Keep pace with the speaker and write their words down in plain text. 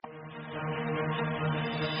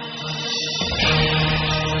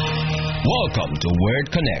Welcome to Word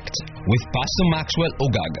Connect with Pastor Maxwell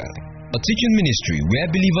Ogaga, a teaching ministry where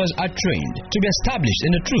believers are trained to be established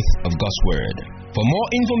in the truth of God's Word. For more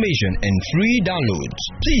information and free downloads,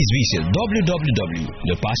 please visit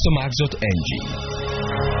www.thepastormax.ng.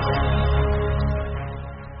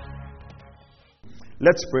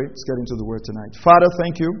 Let's pray. Let's get into the Word tonight. Father,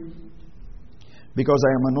 thank you because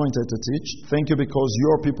I am anointed to teach. Thank you because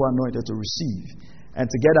your people are anointed to receive. And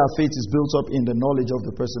together our faith is built up in the knowledge of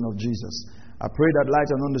the person of Jesus. I pray that light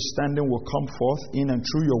and understanding will come forth in and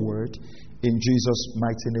through your word. In Jesus'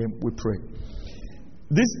 mighty name we pray.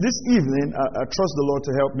 This evening, I trust the Lord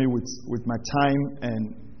to help me with my time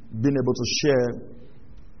and being able to share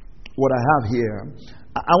what I have here.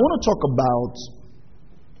 I want to talk about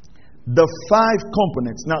the 5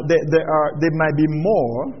 components. Now, there might be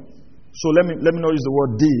more. So let me not use the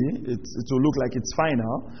word D. It will look like it's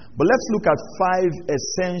final. But let's look at 5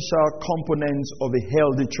 essential components of a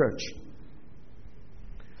healthy church.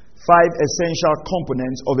 5 essential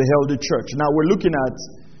components of a healthy church. Now we're looking at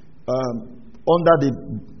under the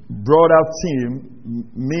broader theme,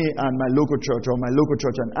 me and my local church, or my local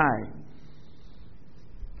church and I.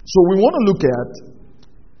 So we want to look at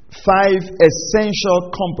 5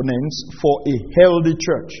 essential components for a healthy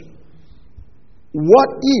church.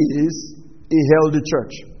 What is a healthy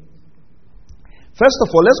church? First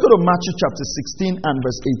of all, let's go to Matthew chapter 16 and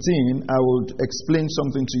verse 18. I will explain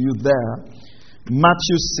something to you there.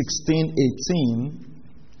 Matthew 16, 18.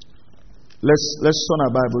 Let's turn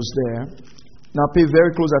our Bibles there. Now pay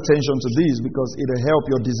very close attention to these because it will help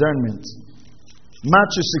your discernment.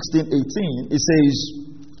 Matthew 16, 18, it says,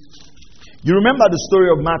 you remember the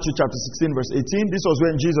story of Matthew chapter 16 verse 18? This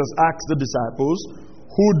was when Jesus asked the disciples,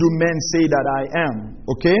 who do men say that I am?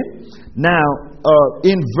 Okay? Now,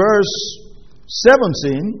 in verse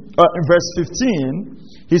 17, in verse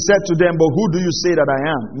 15, he said to them, but who do you say that I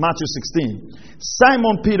am? Matthew 16.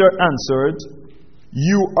 Simon Peter answered,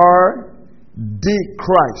 you are the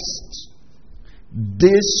Christ,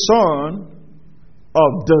 the Son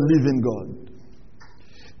of the living God.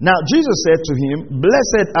 Now, Jesus said to him,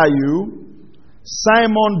 blessed are you,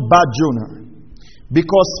 Simon Bar-Jonah,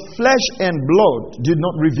 because flesh and blood did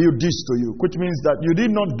not reveal this to you, which means that you did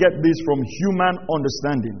not get this from human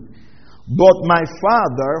understanding, but my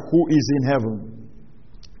Father who is in heaven.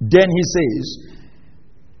 Then he says,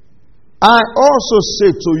 I also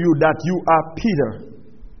say to you that you are Peter.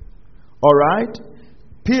 All right?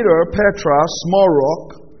 Peter, Petra, small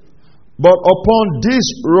rock, but upon this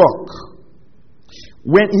rock.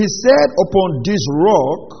 When he said upon this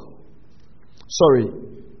rock,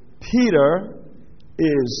 Peter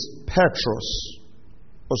is Petros,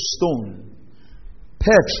 a stone.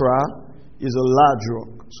 Petra is a large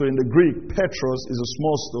rock. So in the Greek, Petros is a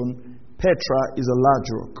small stone. Petra is a large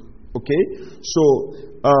rock. Okay? So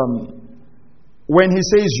when he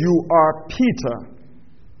says you are Peter,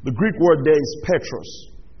 the Greek word there is Petros,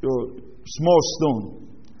 a small stone.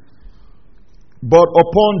 But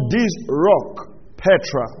upon this rock,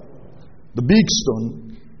 Petra, the big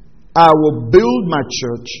stone, I will build my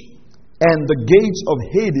church, and the gates of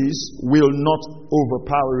Hades will not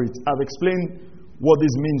overpower it. I've explained what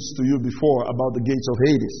this means to you before about the gates of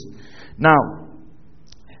Hades. Now,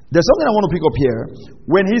 there's something I want to pick up here.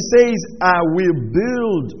 When he says, I will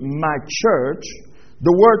build my church,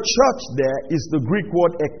 the word church there is the Greek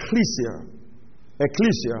word ecclesia.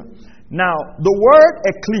 Ecclesia. Now, the word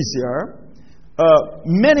ecclesia,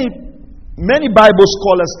 many Bible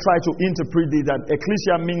scholars try to interpret it that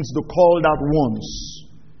ecclesia means the called out ones.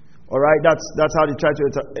 All right, that's how they try to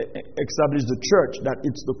establish the church, that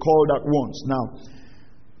it's the called out ones. Now,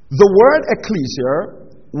 the word ecclesia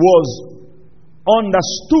was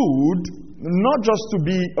understood not just to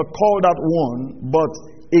be a called out one, but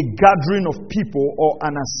a gathering of people or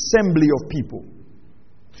an assembly of people.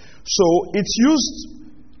 So it's used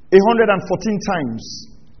 114 times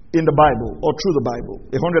in the Bible or through the Bible,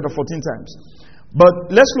 114 times.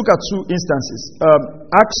 But let's look at 2 instances.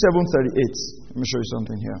 Acts 7:38. Let me show you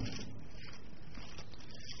something here.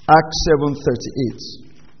 Acts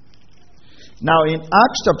 7:38. Now in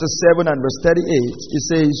Acts chapter 7 and verse 38, it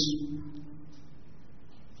says,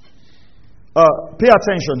 pay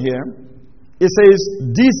attention here. It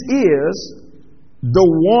says, this is the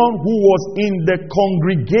one who was in the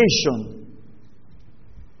congregation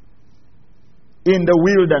in the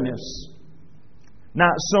wilderness. Now,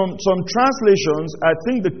 some translations, I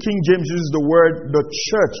think the King James uses the word the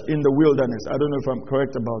church in the wilderness. I don't know if I'm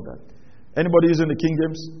correct about that. Anybody using the King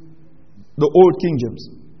James? The old King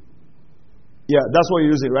James. Yeah, that's what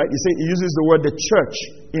you're using, right? He uses the word the church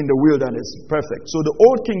in the wilderness. Perfect. So the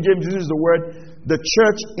old King James uses the word the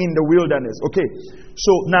church in the wilderness. Okay.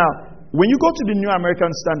 So now, when you go to the New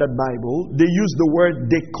American Standard Bible, they use the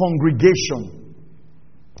word the congregation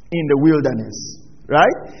in the wilderness.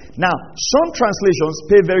 Right? Now, some translations,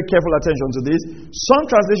 pay very careful attention to this. Some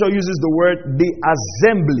translation uses the word the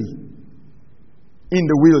assembly in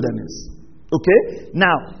the wilderness. Okay?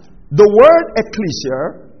 Now, the word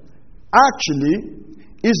ecclesia actually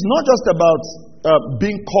is not just about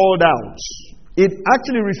being called out. It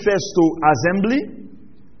actually refers to assembly,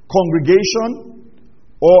 congregation,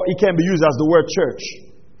 or it can be used as the word church.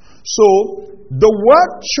 So, the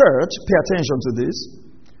word church, pay attention to this,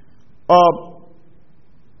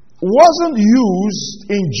 wasn't used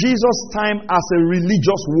in Jesus' time as a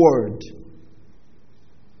religious word.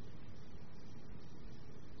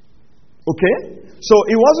 Okay? So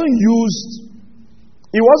it wasn't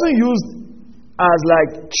used as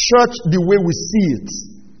like church the way we see it.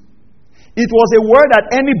 It was a word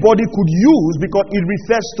that anybody could use because it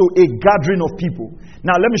refers to a gathering of people.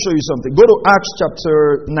 Now let me show you something. Go to Acts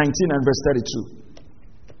chapter 19 and verse 32.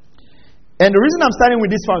 And the reason I'm starting with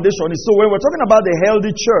this foundation is so when we're talking about the healthy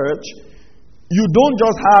church, you don't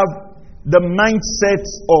just have the mindset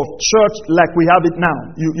of church like we have it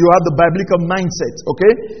now. You have the biblical mindset,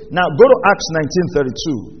 okay? Now go to Acts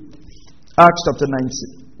 19:32. Acts chapter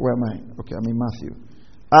 19. Where am I? Okay, I'm in Matthew.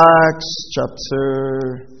 Acts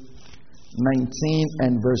chapter 19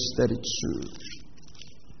 and verse 32.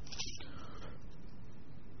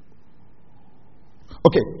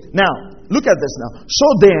 Okay, now, look at this now. So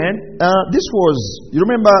then, this was, you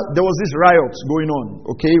remember, there was this riot going on,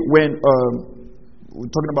 okay, when, we're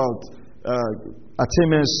talking about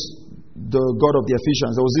Artemis, the god of the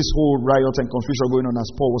Ephesians. There was this whole riot and confusion going on as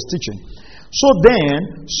Paul was teaching. So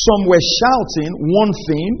then, some were shouting one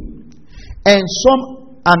thing, and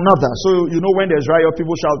some another. So, you know, when there's riot,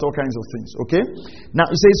 people shout all kinds of things, okay? Now,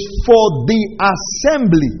 it says, for the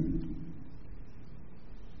assembly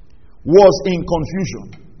was in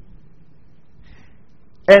confusion.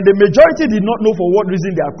 And the majority did not know for what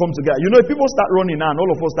reason they had come together. You know, if people start running now and all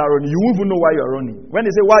of us start running, you won't even know why you are running. When they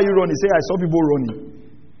say, why are you running? Say, I saw people running.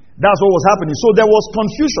 That's what was happening. So there was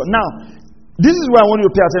confusion. Now, this is where I want you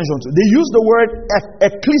to pay attention to. They use the word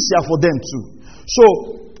ecclesia for them too. So,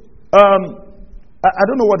 I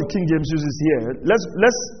don't know what the King James uses here. Let's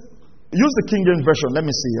use the King James version. Let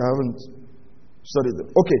me see. I haven't studied it.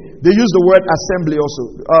 Okay, they use the word assembly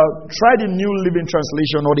also. Try the New Living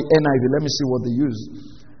Translation or the NIV. Let me see what they use.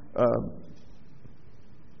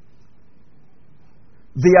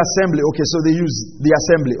 The assembly. Okay, so they use the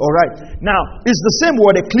assembly. All right. Now, it's the same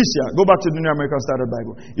word ecclesia. Go back to the New American Standard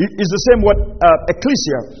Bible. It's the same word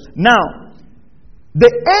ecclesia. Now, the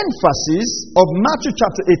emphasis of Matthew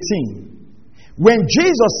chapter 18, when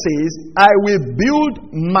Jesus says, I will build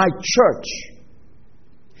my church,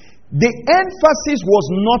 the emphasis was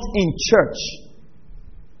not in church.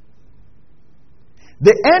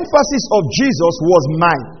 The emphasis of Jesus was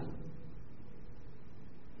mine.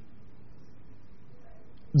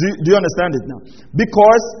 Do you understand it now?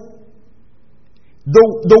 Because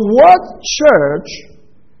the word church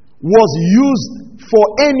was used for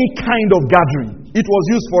any kind of gathering. It was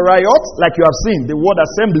used for riots, like you have seen. The word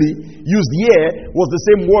assembly used here was the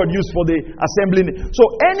same word used for the assembly. So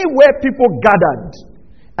anywhere people gathered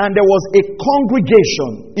and there was a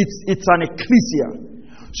congregation, it's an ecclesia.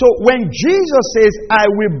 So when Jesus says, I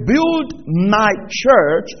will build my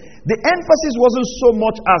church, the emphasis wasn't so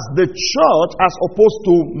much as the church as opposed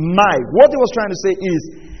to my. What he was trying to say is,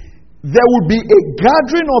 there will be a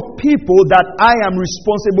gathering of people that I am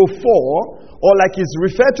responsible for, or like it's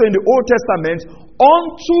referred to in the Old Testament,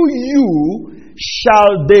 unto you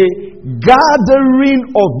shall the gathering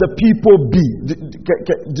of the people be.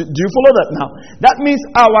 Do you follow that now? That means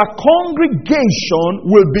our congregation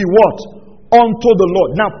will be what? Unto the Lord.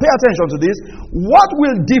 Now pay attention to this. What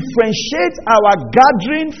will differentiate our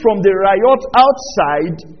gathering from the riot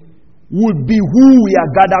outside would be who we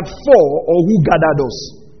are gathered for or who gathered us.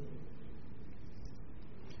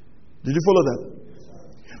 Did you follow that?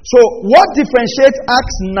 So what differentiates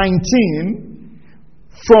Acts 19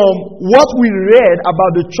 from what we read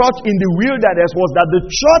about the church in the wilderness was that the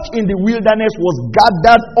church in the wilderness was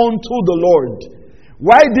gathered unto the Lord.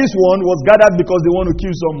 Why this one was gathered? Because they want to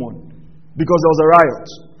kill someone. Because there was a riot.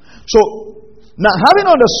 So, now having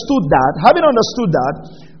understood that,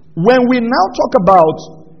 when we now talk about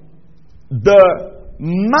the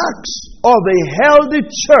marks of a healthy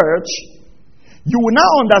church, you will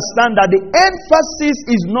now understand that the emphasis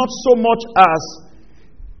is not so much as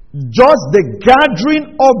just the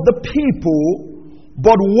gathering of the people,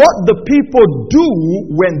 but what the people do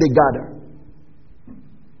when they gather.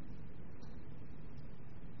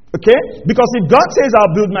 Okay? Because if God says,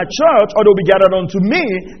 I'll build my church, or they'll be gathered unto me,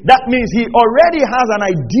 that means He already has an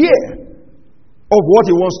idea of what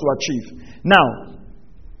He wants to achieve. Now,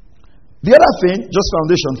 the other thing, just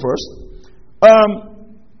foundation first.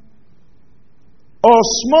 A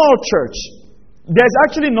small church, there's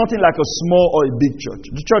actually nothing like a small or a big church.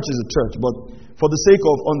 The church is a church, but for the sake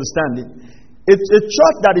of understanding, it's a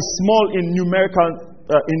church that is small in numerical,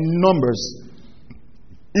 in numbers.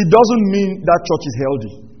 It doesn't mean that church is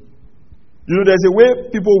healthy. You know, there's a way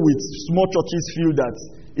people with small churches feel that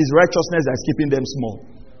it's righteousness that's keeping them small.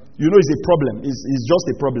 You know, it's a problem. It's just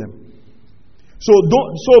a problem. So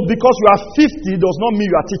because you are 50 does not mean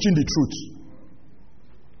you are teaching the truth.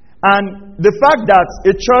 And the fact that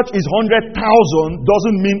a church is 100,000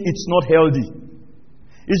 doesn't mean it's not healthy.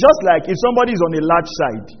 It's just like if somebody is on a large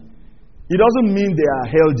side, it doesn't mean they are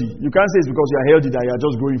healthy. You can't say it's because you are healthy that you are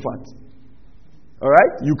just growing fat.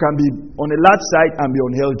 Alright? You can be on a large side and be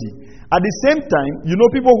unhealthy. At the same time, you know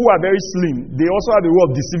people who are very slim, they also have a way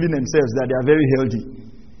of deceiving themselves that they are very healthy.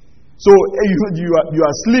 So you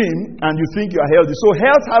are slim and you think you are healthy. So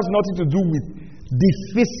health has nothing to do with the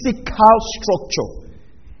physical structure.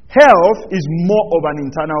 Health is more of an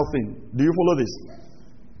internal thing. Do you follow this?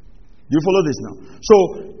 Do you follow this now? So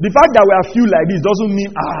the fact that we are few like this doesn't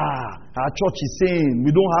mean our church is sane,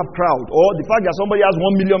 we don't have crowd. Or the fact that somebody has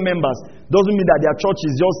 1 million members doesn't mean that their church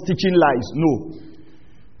is just teaching lies. No.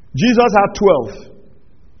 Jesus had 12.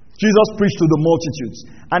 Jesus preached to the multitudes.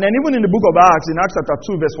 And then even in the book of Acts, in Acts chapter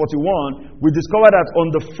 2 verse 41, we discover that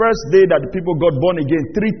on the first day that the people got born again,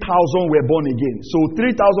 3,000 were born again. So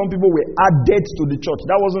 3,000 people were added to the church.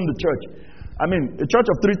 That wasn't the church. I mean, a church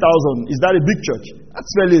of 3,000, is that a big church?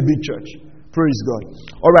 That's fairly a big church. Praise God.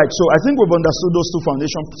 All right, so I think we've understood those two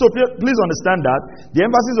foundations. So please understand that the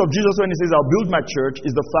emphasis of Jesus when He says, I'll build my church,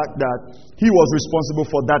 is the fact that He was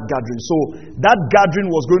responsible for that gathering. So that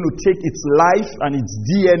gathering was going to take its life and its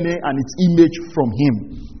DNA and its image from Him.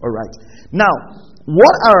 All right. Now,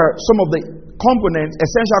 what are some of the components,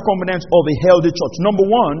 essential components of a healthy church?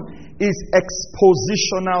 Number one is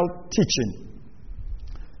expositional teaching.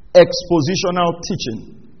 Expositional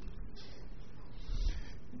teaching.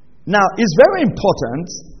 Now, it's very important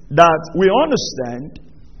that we understand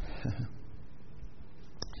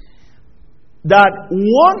that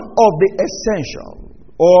one of the essential,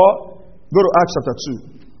 or go to Acts chapter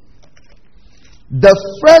 2. The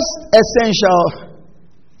first essential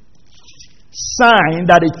sign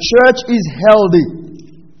that a church is healthy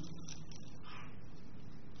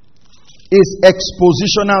is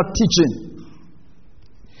expositional teaching.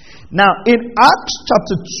 Now, in Acts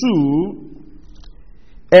chapter 2,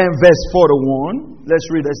 and verse 41, let's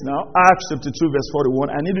read this now. Acts chapter 2, verse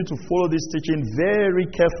 41. I need you to follow this teaching very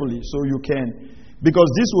carefully so you can, because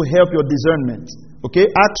this will help your discernment. Okay,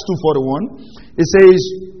 Acts 2:41. It says,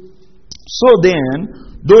 so then,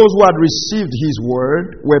 those who had received His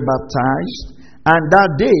word were baptized, and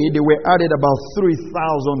that day they were added about 3,000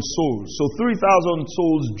 souls. So 3,000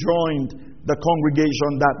 souls joined the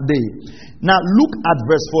congregation that day. Now look at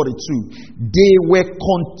verse 42. They were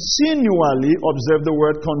continually, observe the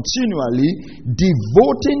word continually,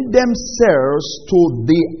 devoting themselves to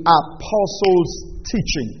the apostles'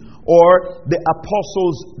 teaching or the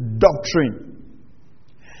apostles' doctrine.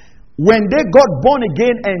 When they got born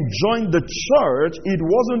again and joined the church, it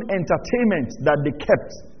wasn't entertainment that they kept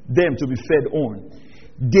them to be fed on.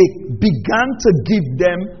 They began to give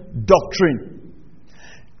them doctrine.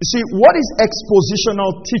 You see, what is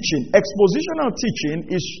expositional teaching? Expositional teaching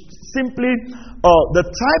is simply the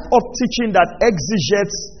type of teaching that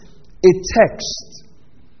exegetes a text,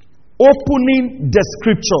 opening the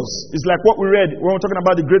scriptures. It's like what we read when we're talking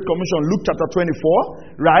about the Great Commission, Luke chapter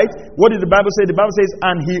 24, right? What did the Bible say? The Bible says,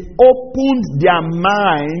 and He opened their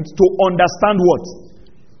minds to understand what?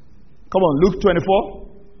 Come on, Luke 24.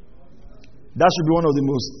 That should be one of the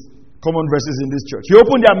most common verses in this church. He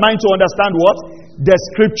opened their mind to understand what? The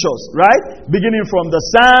scriptures, right? Beginning from the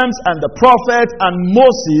Psalms and the prophets and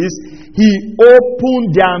Moses, He opened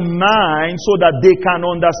their mind so that they can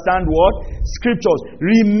understand what? Scriptures.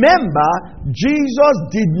 Remember, Jesus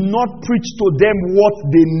did not preach to them what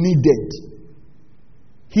they needed.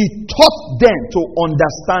 He taught them to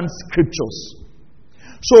understand scriptures.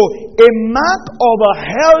 So, a mark of a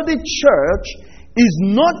healthy church is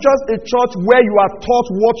not just a church where you are taught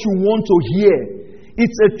what you want to hear.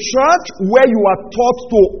 It's a church where you are taught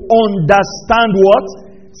to understand what?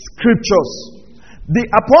 Scriptures. The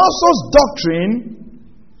apostles' doctrine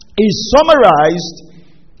is summarized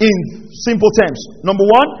in simple terms. Number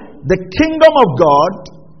one, the kingdom of God,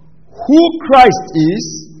 who Christ is,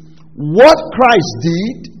 what Christ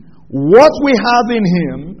did, what we have in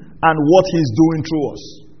Him, and what He's doing through us.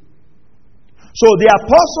 So the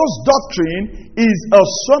apostles' doctrine is a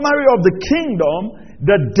summary of the kingdom,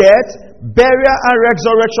 the death, burial, and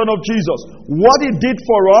resurrection of Jesus. What He did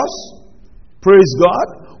for us, praise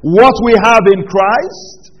God, what we have in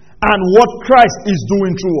Christ, and what Christ is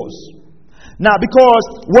doing through us. Now, because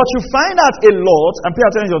what you find out a lot, and pay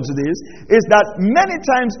attention to this, is that many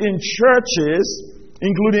times in churches,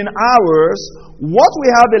 including ours, what we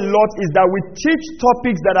have a lot is that we teach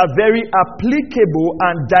topics that are very applicable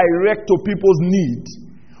and direct to people's needs.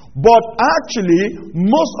 But actually,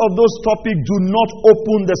 most of those topics do not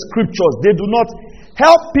open the scriptures. They do not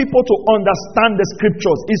help people to understand the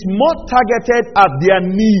scriptures. It's more targeted at their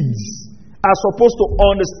needs as opposed to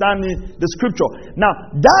understanding the scripture. Now,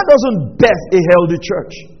 that doesn't birth a healthy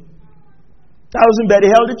church. That doesn't birth a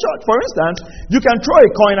healthy church. For instance, you can throw a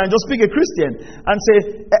coin and just pick a Christian and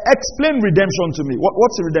say, explain redemption to me.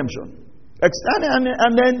 What's redemption?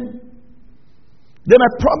 And then they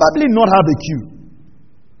might probably not have a clue,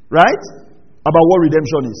 right, about what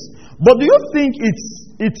redemption is. But do you think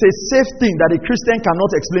it's a safe thing that a Christian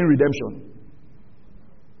cannot explain redemption?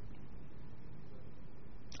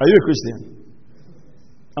 Are you a Christian?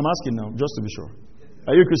 I'm asking now, just to be sure.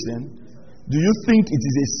 Are you a Christian? Do you think it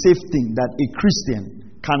is a safe thing that a Christian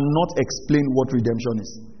cannot explain what redemption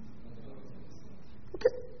is? Okay.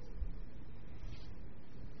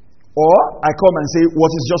 Or I come and say, what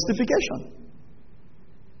is justification?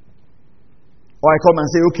 Or I come and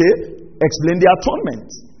say, okay, explain the atonement.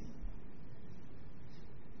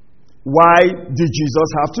 Why did Jesus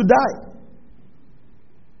have to die?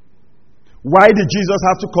 Why did Jesus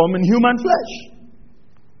have to come in human flesh?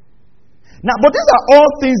 Now, but these are all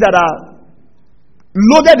things that are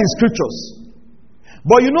loaded in scriptures.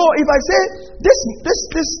 But you know, if I say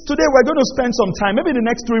this today, we're going to spend some time, maybe the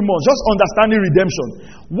next 3 months, just understanding redemption.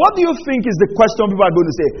 What do you think is the question people are going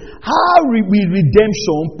to say? How will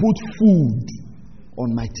redemption put food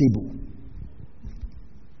on my table?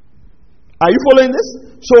 Are you following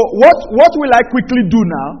this? So what will I quickly do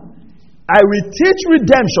now? I will teach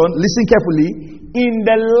redemption, listen carefully, in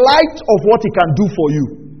the light of what it can do for you.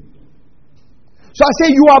 So I say,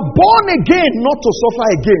 you are born again not to suffer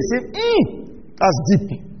again. Say, that's deep.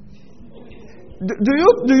 Do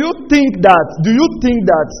you think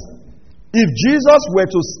that if Jesus were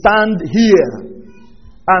to stand here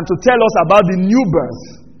and to tell us about the new birth,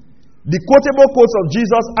 the quotable quotes of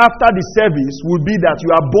Jesus after the service would be that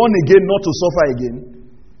you are born again not to suffer again?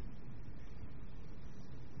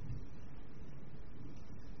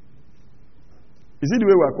 Is it the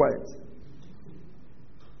way we are quiet?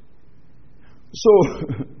 So,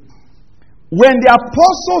 when the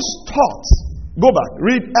apostles taught, go back,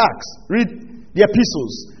 read Acts, read the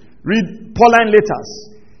epistles, read Pauline letters,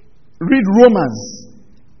 read Romans.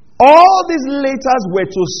 All these letters were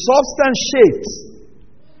to substantiate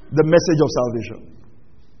the message of salvation.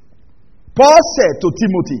 Paul said to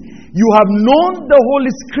Timothy, you have known the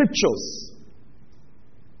Holy Scriptures,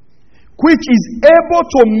 which is able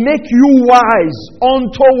to make you wise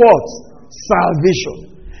unto what? Salvation.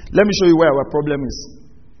 Let me show you where our problem is.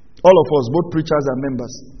 All of us, both preachers and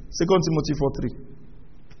members. 2 Timothy 4:3.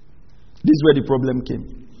 This is where the problem came.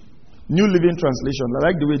 New Living Translation.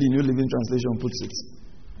 I like the way the New Living Translation puts it.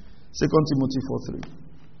 2 Timothy 4:3.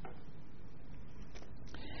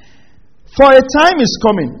 For a time is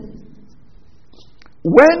coming.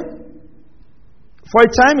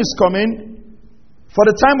 For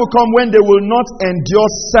the time will come when they will not endure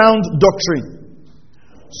sound doctrine.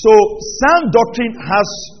 So, sound doctrine has,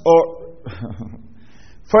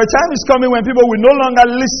 for a time is coming when people will no longer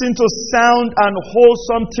listen to sound and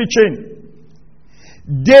wholesome teaching.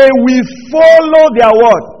 They will follow their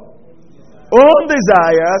what? Own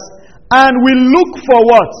desires, and will look for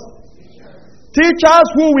what? Teachers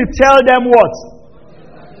who will tell them what?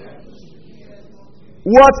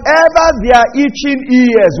 Whatever their itching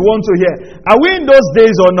ears want to hear. Are we in those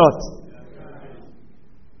days or not?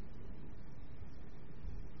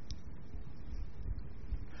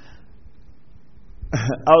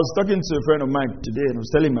 I was talking to a friend of mine today and I was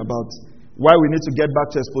telling him about why we need to get back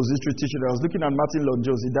to expository teaching. I was looking at Martin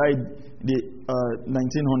Lloyd-Jones. He died in the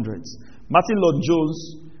 1900s. Martin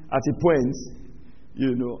Lloyd-Jones, at a point,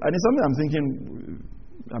 and it's something I'm thinking,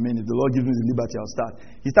 if the Lord gives me the liberty, I'll start.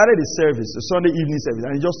 He started a service, a Sunday evening service,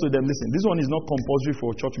 and he just told them, listen, this one is not compulsory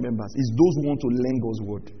for church members. It's those who want to learn God's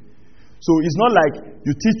word. So it's not like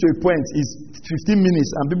you teach to a point, it's 15 minutes,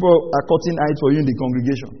 and people are cutting eyes for you in the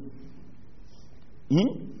congregation.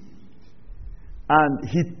 And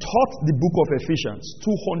he taught the book of Ephesians,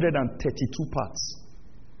 232 parts.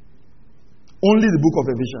 Only the book of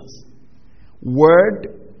Ephesians.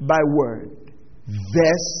 Word by word,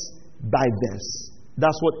 verse by verse.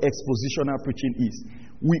 That's what expositional preaching is.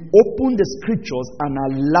 We open the scriptures and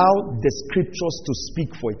allow the scriptures to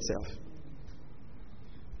speak for itself.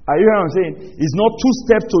 Are you hearing what I'm saying? It's not 2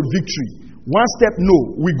 steps to victory. 1 step,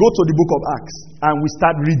 no. We go to the book of Acts and we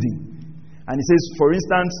start reading. And it says, for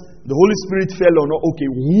instance, the Holy Spirit fell on. Okay,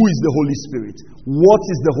 who is the Holy Spirit? What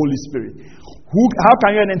is the Holy Spirit? How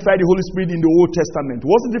can you identify the Holy Spirit in the Old Testament?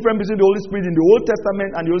 What's the difference between the Holy Spirit in the Old Testament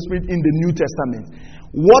and the Holy Spirit in the New Testament?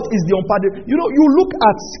 What is the unpardoned? You look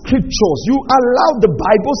at scriptures. You allow the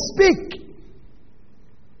Bible speak.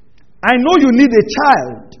 I know you need a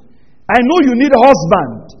child. I know you need a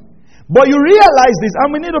husband. But you realize this,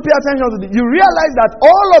 and we need to pay attention to this. You realize that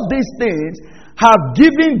all of these things have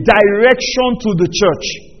given direction to the church.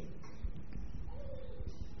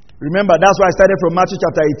 Remember, that's why I started from Matthew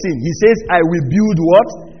chapter 18. He says, I will build what?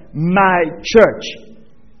 My church.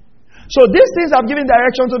 So these things have given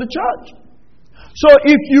direction to the church. So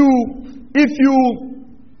if you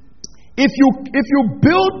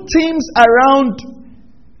build things around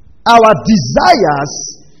our desires,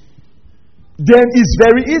 then it's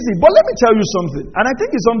very easy. But let me tell you something, and I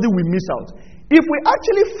think it's something we miss out. If we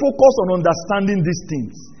actually focus on understanding these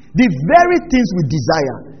things, the very things we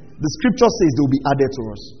desire, the scripture says they will be added to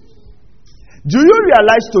us. Do you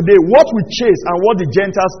realize today what we chase and what the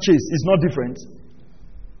Gentiles chase is not different?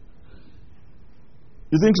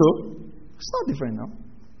 You think so? It's not different now.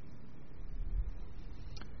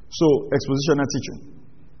 So, expositional teaching.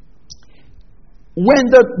 When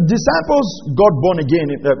the disciples got born again,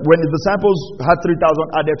 when the disciples had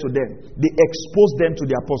 3,000 added to them, they exposed them to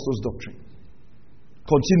the apostles' doctrine.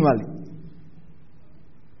 Continually.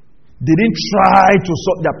 They didn't try to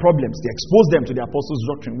solve their problems. They exposed them to the apostles'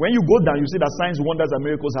 doctrine. When you go down, you see that signs, wonders, and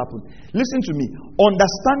miracles happen. Listen to me.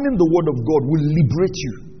 Understanding the word of God will liberate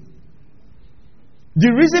you.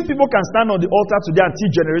 The reason people can stand on the altar today and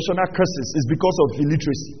teach generational curses is because of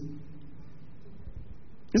illiteracy.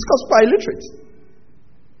 It's because people are illiterate.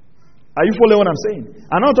 Are you following what I'm saying?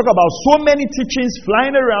 I don't talk about so many teachings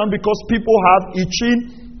flying around because people have itching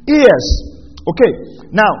ears. Okay,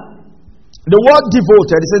 now, the word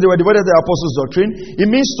devoted, it says they were devoted to the apostles' doctrine. It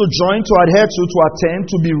means to join, to adhere to attend,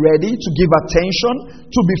 to be ready, to give attention,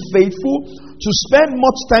 to be faithful, to spend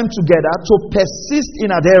much time together, to persist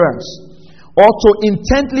in adherence, or to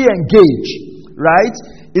intently engage. Right?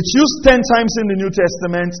 It's used 10 times in the New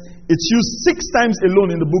Testament. It's used 6 times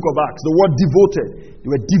alone in the book of Acts. The word devoted. They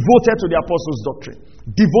were devoted to the apostles' doctrine.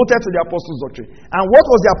 Devoted to the apostles' doctrine. And what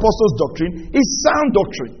was the apostles' doctrine? It's sound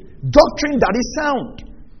doctrine. Doctrine that is sound.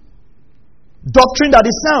 Doctrine that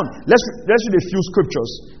is sound. Let's read a few scriptures.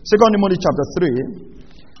 2 Timothy chapter 3.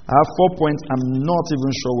 I have 4 points. I'm not even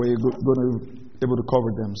sure where you're going to be able to cover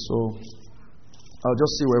them. So I'll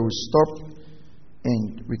just see where we stop,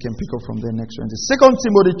 and we can pick up from there next Wednesday. 2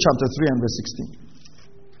 Timothy chapter 3 and verse 16.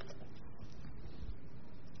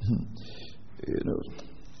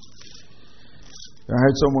 I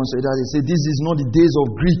heard someone say that. They say this is not the days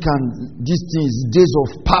of Greek and these things, days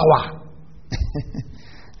of power.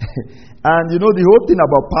 And the whole thing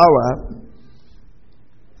about power.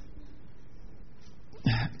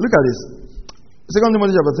 Look at this. 2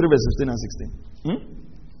 Timothy chapter 3 verse 15 and 16.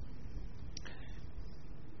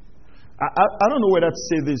 I don't know whether to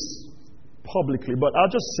say this publicly, but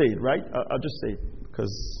I'll just say it, right? I'll just say it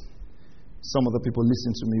because some of the people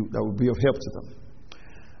listen to me that will be of help to them.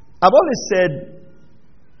 I've always said,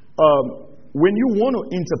 when you want to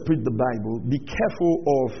interpret the Bible, be careful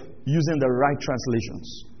of using the right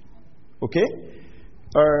translations. Okay?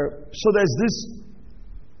 So there's this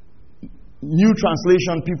new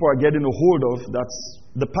translation people are getting a hold of, that's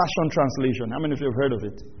the Passion Translation. How many of you have heard of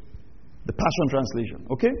it? The Passion Translation.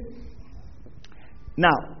 Okay?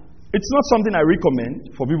 Now, it's not something I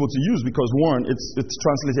recommend for people to use because, one, it's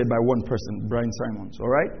translated by one person, Brian Simons, all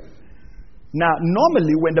right? Now,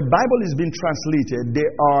 normally when the Bible is being translated,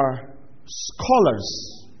 there are scholars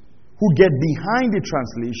who get behind the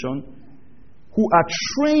translation who are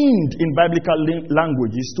trained in biblical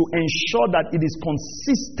languages to ensure that it is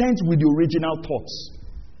consistent with the original thoughts,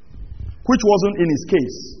 which wasn't in his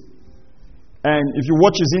case. And if you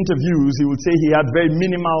watch his interviews, he would say he had very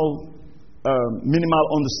minimal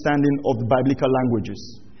understanding of the biblical languages.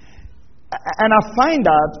 And I find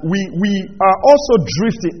that we are also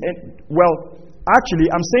drifting. Well, actually,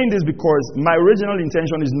 I'm saying this because my original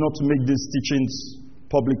intention is not to make these teachings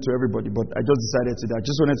public to everybody, but I just decided to. I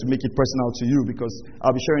just wanted to make it personal to you because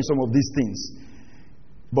I'll be sharing some of these things.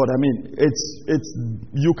 But I mean, it's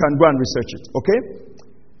you can go and research it, okay?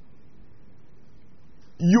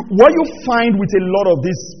 What you find with a lot of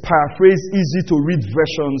these paraphrase, easy to read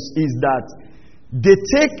versions is that They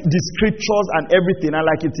take the scriptures and everything, and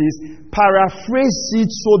like it is, paraphrase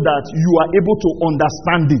it so that you are able to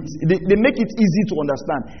understand it. They make it easy to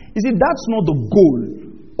understand. You see, that's not the goal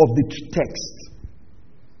of the text.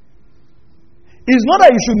 It's not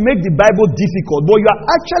that you should make the Bible difficult, but you are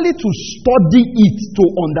actually to study it to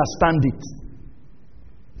understand it.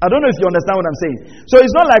 I don't know if you understand what I'm saying. So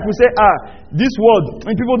it's not like we say, this word,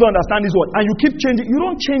 and people don't understand this word, and you keep changing. You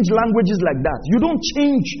don't change languages like that. You don't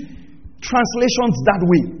change translations that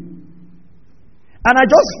way. And I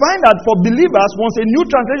just find that for believers, once a new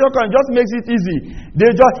translation comes, just makes it easy.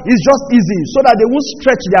 It's just easy, so that they won't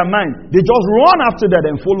stretch their mind. They just run after that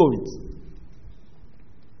and follow it.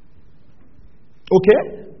 Okay?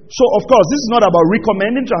 So, of course, this is not about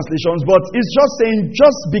recommending translations, but it's just saying,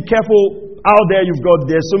 just be careful out there.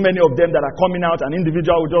 There's so many of them that are coming out. An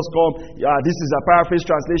individual will just come, this is a paraphrase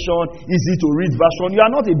translation, easy to read version. You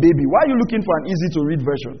are not a baby. Why are you looking for an easy to read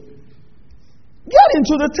version? Get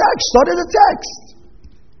into the text, study the text.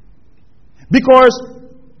 Because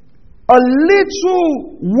a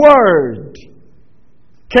little word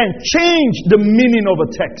can change the meaning of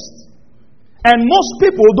a text. And most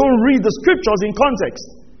people don't read the scriptures in context.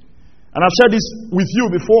 And I've shared this with you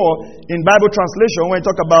before in Bible translation when I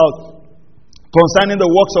talk about concerning the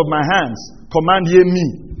works of my hands, command ye me.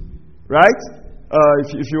 Right?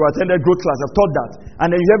 If you attended growth class, I've taught that. And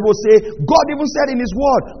then you hear people say, God even said in His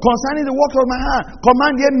word, concerning the works of my hand,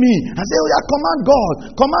 command ye me. I say, oh yeah, command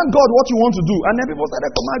God what you want to do. And then people say,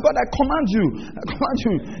 command God, I command you.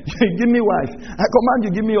 Give me wife. I command you,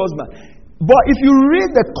 give me husband. But if you read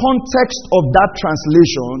the context of that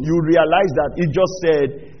translation, you realize that it just said,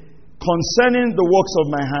 concerning the works of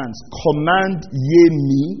my hands, command ye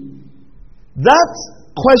me. That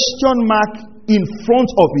question mark in front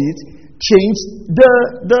of it changed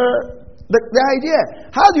the idea.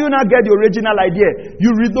 How do you not get the original idea? You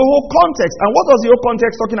read the whole context. And what was the whole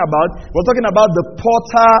context talking about? We're talking about the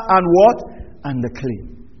potter and what? And the clay.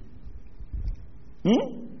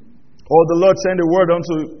 Or the Lord sent a word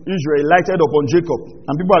unto Israel, lighted upon Jacob.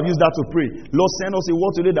 And people have used that to pray. Lord, send us a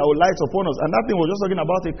word today that will light upon us. And that thing was just talking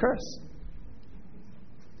about a curse.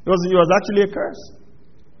 It was actually a curse.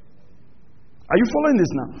 Are you following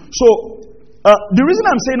this now? So, the reason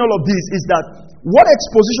I'm saying all of this is that what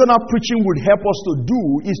expositional preaching would help us to do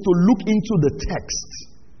is to look into the text.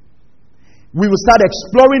 We will start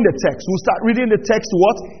exploring the text. We'll start reading the text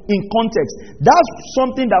what? In context. That's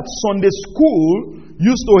something that Sunday school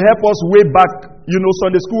used to help us way back.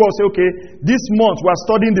 Sunday school will say, okay, this month we are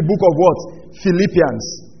studying the book of what? Philippians.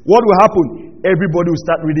 What will happen? Everybody will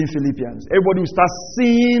start reading Philippians. Everybody will start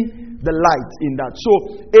seeing the light in that. So,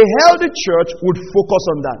 a healthy church would focus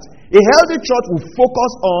on that. A healthy church would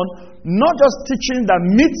focus on not just teaching that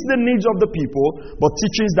meets the needs of the people, but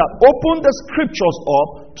teachings that open the scriptures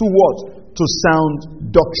up to what? To sound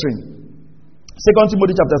doctrine. 2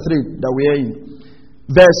 Timothy chapter 3 that we are in.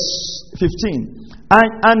 Verse 15.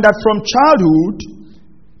 And that from childhood,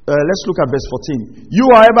 let's look at verse 14. You,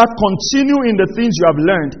 however, continue in the things you have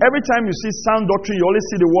learned. Every time you see sound doctrine, you always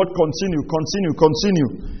see the word continue, continue, continue.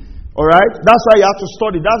 Alright? That's why you have to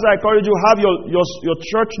study. That's why I encourage you, have your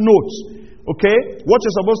church notes. Okay? What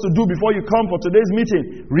you're supposed to do before you come for today's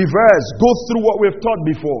meeting. Reverse. Go through what we've taught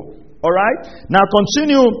before. Alright? Now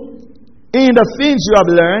continue in the things you have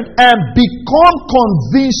learned and become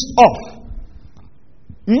convinced of.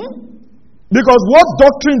 Because what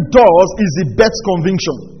doctrine does is it bets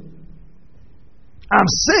conviction. I'm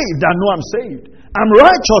saved, I know I'm saved. I'm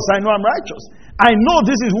righteous, I know I'm righteous. I know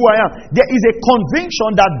this is who I am. There is a conviction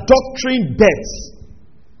that doctrine bets.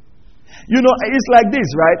 It's like this,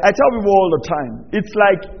 right? I tell people all the time. It's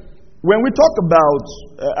like when we talk about,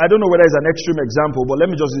 I don't know whether it's an extreme example, but let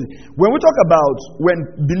me just say, when we talk about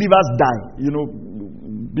when believers die,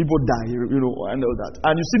 people die, and all that.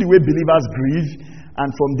 And you see the way believers grieve, and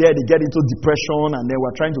from there they get into depression, and then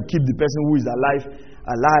we're trying to keep the person who is alive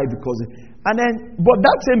because, but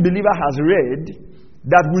that same believer has read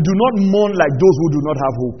that we do not mourn like those who do not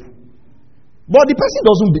have hope. But the person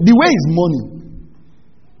doesn't, the way is money.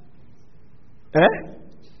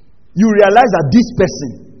 You realize that this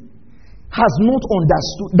person has not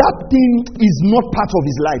understood. That thing is not part of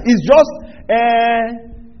his life. It's just,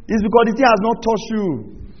 it's because the thing has not touched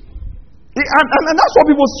you. And that's what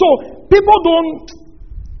people don't.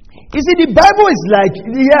 You see, the Bible is like,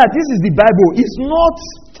 this is the Bible.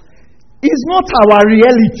 It's not our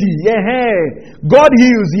reality. God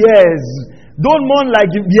heals, yes. Don't mourn like,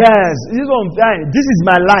 yes. This is what I'm saying. This is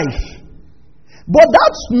my life. But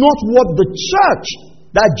that's not what the church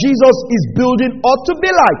that Jesus is building ought to be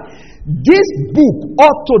like. This book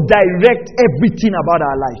ought to direct everything about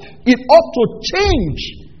our life. It ought to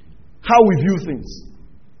change how we view things.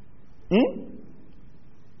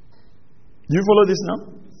 Do you follow this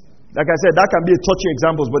now? Like I said, that can be a touchy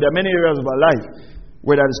example, but there are many areas of our life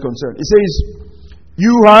where that is concerned. It says,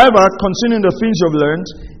 you, however, concerning the things you have learned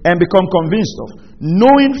and become convinced of,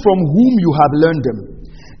 knowing from whom you have learned them,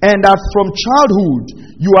 and that from childhood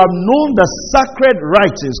you have known the sacred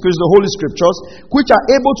writings, which is the Holy Scriptures, which are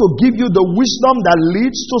able to give you the wisdom that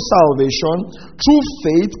leads to salvation through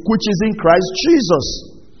faith which is in Christ Jesus.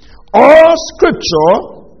 All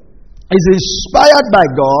Scripture is inspired by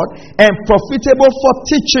God and profitable for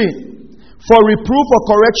teaching, for reproof, for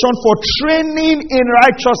correction, for training in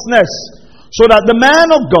righteousness, so that the man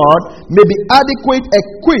of God may be adequate,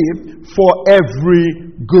 equipped for every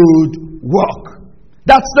good work.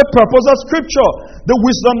 That's the purpose of Scripture, the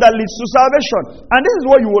wisdom that leads to salvation. And this is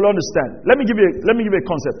what you will understand. Let me give you a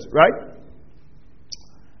concept, right?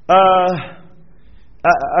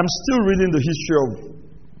 I'm still reading the history of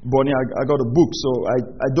Bonny. I got a book, so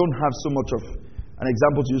I don't have so much of an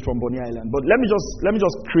example to use from Bonny Island. But let me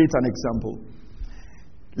just create an example.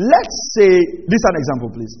 Let's say, this is an example,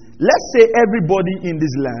 please. Let's say everybody in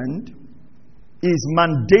this land is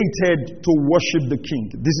mandated to worship the king.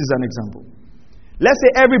 This is an example. Let's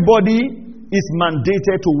say everybody is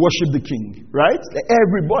mandated to worship the king, right?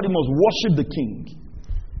 Everybody must worship the king.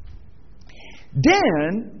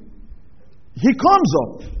 Then he comes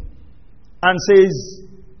up and says,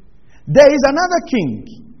 there is another king.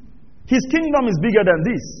 His kingdom is bigger than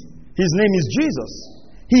this. His name is Jesus.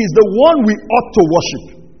 He is the one we ought to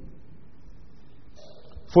worship.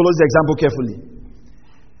 Follow this example carefully.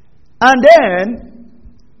 And then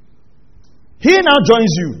he now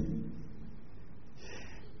joins you.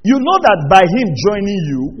 You know that by him joining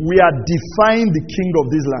you, we are defying the king of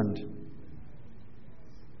this land.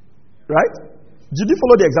 Right? Did you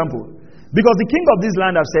follow the example? Because the king of this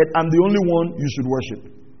land has said, I'm the only one you should worship.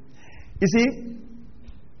 You see,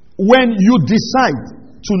 when you decide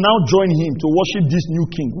to now join him to worship this new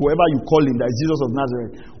king, whoever you call him, that is Jesus of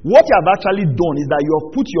Nazareth, what you have actually done is that you have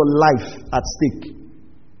put your life at stake.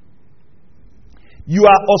 You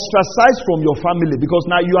are ostracized from your family because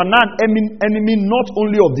now you are not an enemy not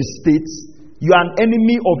only of the states, you are an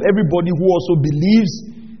enemy of everybody who also believes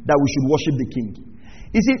that we should worship the king.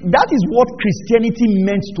 You see, that is what Christianity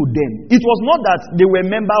meant to them. It was not that they were a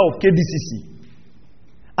member of KDCC.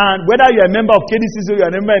 And whether you are a member of KDCC or you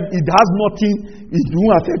are a member, it has nothing, it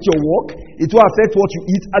won't affect your work, it won't affect what you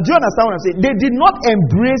eat. Do you understand what I'm saying? They did not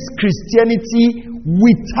embrace Christianity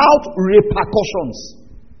without repercussions.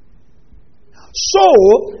 So,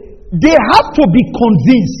 they have to be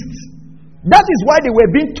convinced. That is why they were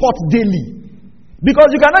being taught daily. Because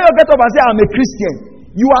you cannot get up and say, I'm a Christian.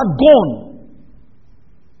 You are gone.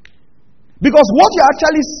 Because what you're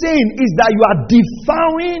actually saying is that you are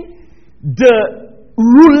defying the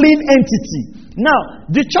ruling entity. Now,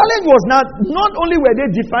 the challenge was not only were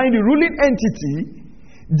they defying the ruling entity,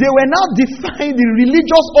 they were now defying the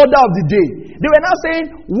religious order of the day. They were now saying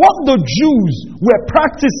what the Jews were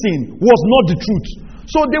practicing was not the truth.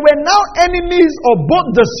 So they were now enemies of both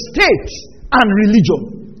the state and religion.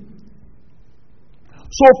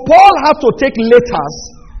 So Paul had to take letters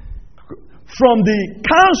from the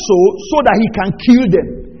council so that he can kill them.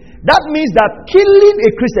 That means that killing a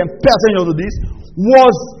Christian, pay attention to this,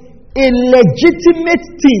 was a legitimate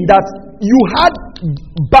thing that you had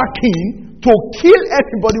backing to kill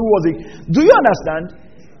everybody who was it. Do you understand?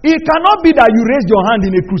 It cannot be that you raised your hand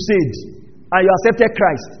in a crusade and you accepted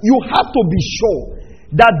Christ. You have to be sure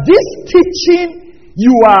that this teaching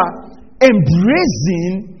you are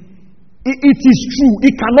embracing, it is true.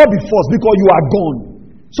 It cannot be false because you are gone.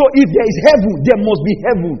 So if there is heaven, there must be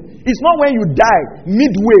heaven. It's not when you die,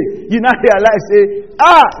 midway, you now realize,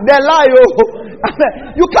 they lie.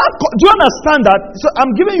 You can't, do you understand that? So I'm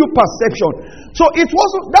giving you perception. So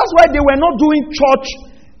that's why they were not doing church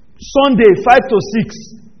Sunday 5 to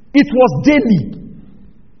 6. It was daily.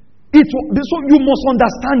 So you must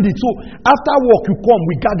understand it. So after work you come,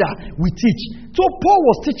 we gather, we teach. So Paul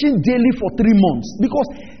was teaching daily for 3 months because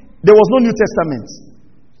there was no New Testament.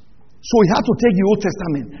 So he had to take the Old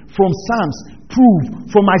Testament from Psalms, prove,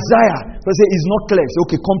 from Isaiah. But say it's not clear. Say,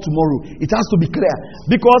 okay, come tomorrow. It has to be clear.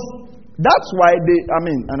 Because that's why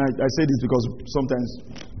I say this because sometimes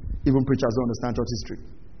even preachers don't understand church history.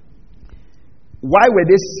 Why were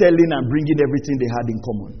they selling and bringing everything they had in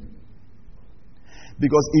common?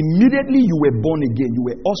 Because immediately you were born again, you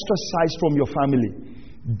were ostracized from your family.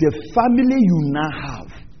 The family you now have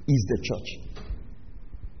is the church.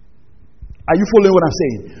 Are you following what I'm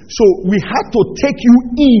saying? So we had to take you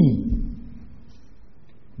in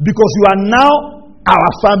because you are now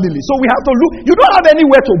our family. So we have to look. You don't have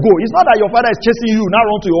anywhere to go. It's not that your father is chasing you, now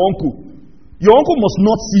run to your uncle. Your uncle must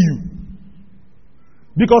not see you.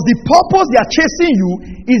 Because the purpose they are chasing you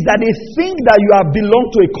is that they think that you have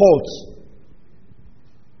belonged to a cult.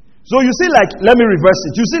 So you see, like, let me reverse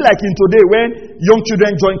it. You see, like in today, when young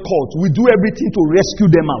children join cults, we do everything to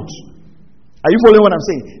rescue them out. Are you following what I'm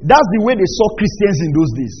saying? That's the way they saw Christians in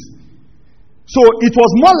those days. So it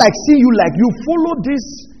was more like seeing you like you follow this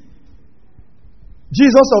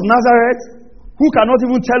Jesus of Nazareth, who cannot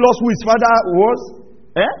even tell us who his father was.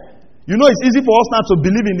 You know, it's easy for us now to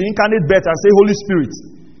believe in the incarnate birth and say Holy Spirit.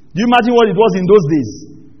 Do you imagine what it was in those days?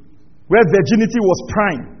 Where virginity was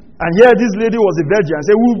prime. And here this lady was a virgin and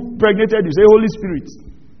say, who impregnated you? Say Holy Spirit.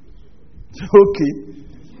 Okay.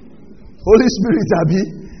 Holy Spirit, Abi.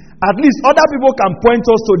 At least other people can point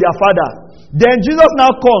us to their father. Then Jesus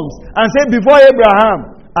now comes and says, before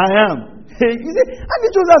Abraham, I am. He said, and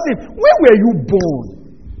Jesus asked him, when were you born?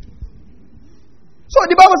 So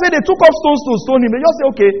the Bible said they took off stones to stone him. They just say,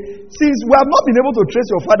 okay, since we have not been able to trace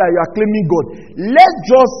your father, you are claiming God. Let's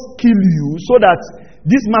just kill you so that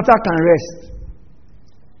this matter can rest.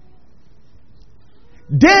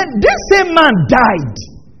 Then this same man died.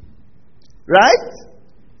 Right?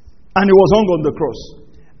 And he was hung on the cross.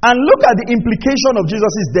 And look at the implication of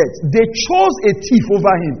Jesus' death. They chose a thief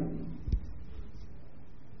over him.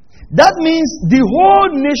 That means the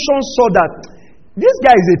whole nation saw that this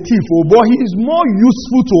guy is a thief, but he is more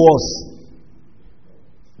useful to us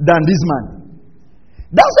than this man.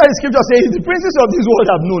 That's why the scripture says, the princes of this world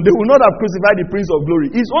have known, they will not have crucified the Prince of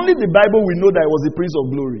Glory. It's only the Bible we know that he was the Prince of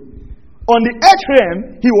Glory. On the earth realm,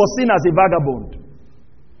 he was seen as a vagabond.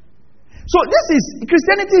 So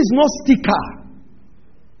Christianity is not sticker.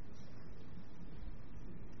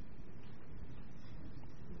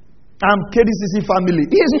 I'm KDCC family.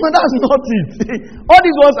 That's not it. All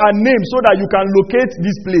these ones are names so that you can locate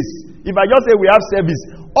this place. If I just say we have service,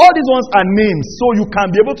 all these ones are names so you can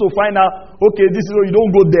be able to find out, okay, this is where you don't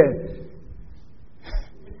go there.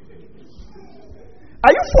 Are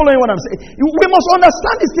you following what I'm saying? We must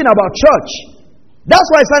understand this thing about church. That's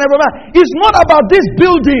why I said, it's not about this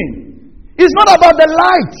building. It's not about the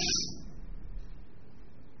lights.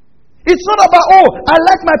 It's not about, I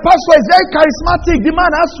like my pastor, he's very charismatic, the man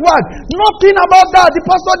has swag. Nothing about that. The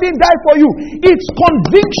pastor didn't die for you. It's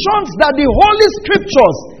convictions that the Holy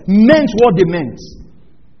Scriptures meant what they meant.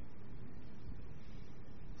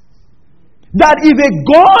 That if a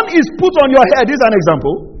gun is put on your head, this is an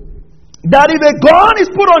example. That if a gun is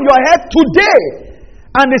put on your head today,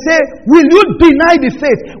 and they say, will you deny the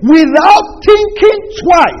faith? Without thinking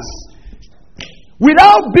twice.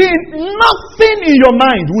 Without being nothing in your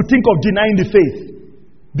mind would think of denying the faith.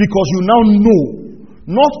 Because you now know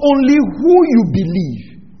not only who you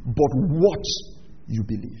believe, but what you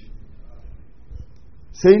believe.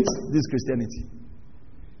 Saints, this is Christianity.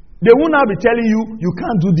 They will now be telling you, you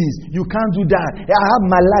can't do this, you can't do that. I have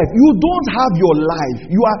my life. You don't have your life.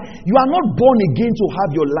 You are not born again to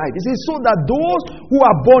have your life. It says so that those who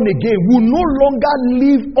are born again will no longer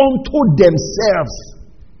live unto themselves.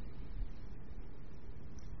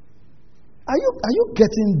 Are you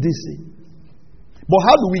getting this? But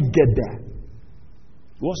how do we get there?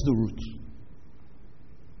 What's the route?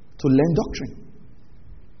 To learn doctrine.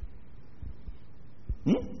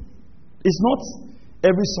 It's not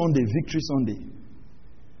every Sunday, Victory Sunday.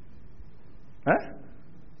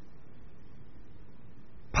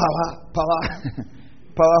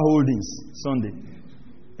 Power Holdings Sunday.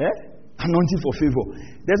 Anointing for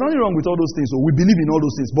favor. There's nothing wrong with all those things. So we believe in all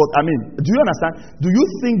those things. But do you understand? Do you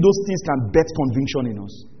think those things can bet conviction in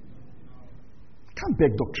us? Can't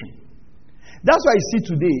bet doctrine. That's why you see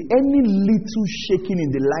today, any little shaking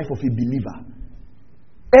in the life of a believer,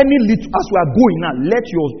 any little, as we are going now, let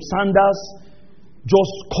your sandals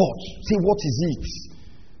just cut. Say, what is it?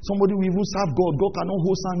 Somebody will even serve God. God cannot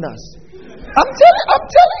hold sandals. I'm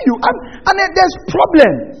telling you. And there's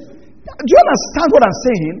problem. Do you understand what I'm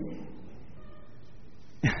saying?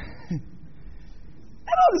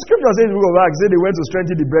 The scripture says in the book of Acts, they went to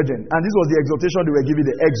strengthen the brethren. And this was the exhortation they were giving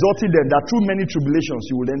them. Exhorting them that through many tribulations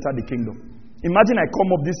you will enter the kingdom. Imagine I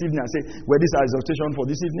come up this evening and say, well, this is our exhortation for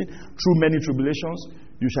this evening. Through many tribulations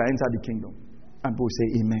you shall enter the kingdom. And people say,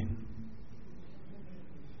 amen.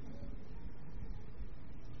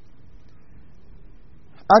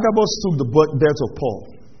 Agabus took the belt of Paul.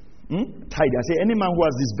 Tied. I say, any man who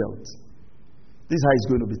has this belt, this is how he's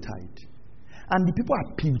going to be tied. And the people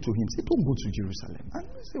appeal to him. Say, don't go to Jerusalem. And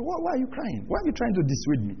he say, why are you crying? Why are you trying to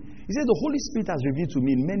dissuade me? He said, the Holy Spirit has revealed to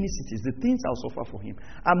me in many cities the things I'll suffer for him.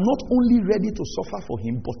 I'm not only ready to suffer for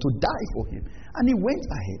him, but to die for him. And he went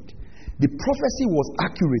ahead. The prophecy was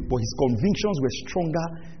accurate, but his convictions were stronger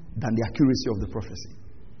than the accuracy of the prophecy.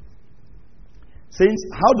 Saints,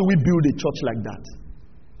 how do we build a church like that?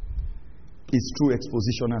 It's through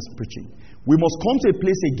exposition and preaching. We must come to a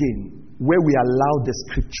place again where we allow the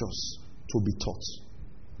scriptures to be taught.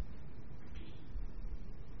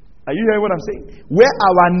 Are you hearing what I'm saying? Where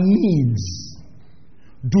our needs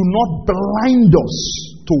do not blind us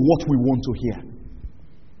to what we want to hear.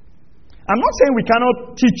 I'm not saying we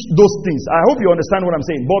cannot teach those things. I hope you understand what I'm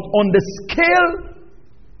saying. But on the scale,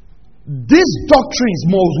 these doctrines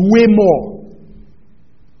must weigh more.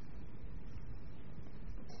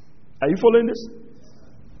 Are you following this?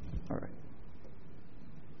 All right.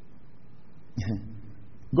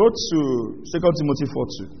 Go to 2 Timothy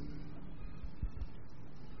 4:2.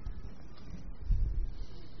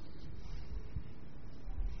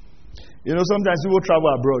 You know, sometimes people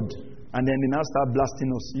travel abroad and then they now start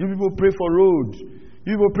blasting us. You people pray for road.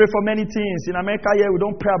 You people pray for many things. In America here, we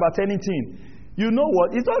don't pray about anything. You know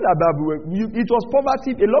what? It's not about, it was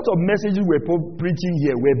poverty. A lot of messages we're preaching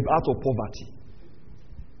here were out of poverty.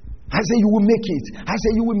 I say you will make it. I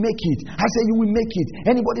say you will make it. I say you will make it.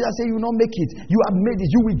 Anybody that say you will not make it, you have made it.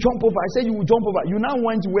 You will jump over. I say you will jump over. You now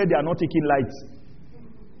went where they are not taking lights.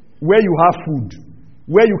 Where you have food.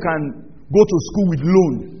 Where you can go to school with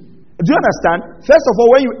loan. Do you understand? First of all,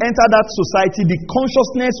 when you enter that society, the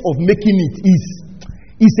consciousness of making it is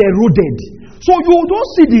eroded. So you don't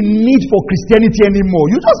see the need for Christianity anymore.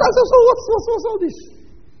 You just ask, so what's all this?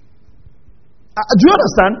 Do you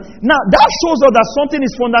understand? Now, that shows us that something is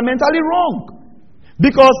fundamentally wrong.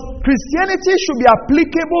 Because Christianity should be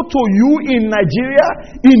applicable to you in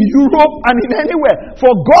Nigeria, in Europe, and in anywhere. For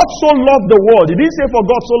God so loved the world. He didn't say for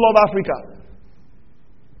God so loved Africa.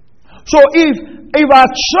 So if our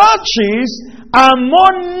churches are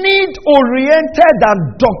more need-oriented than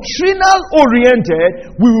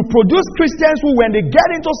doctrinal-oriented, we will produce Christians who, when they get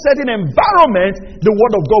into certain environments, the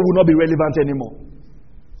word of God will not be relevant anymore.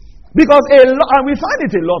 Because and we find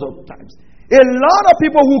it a lot of times. A lot of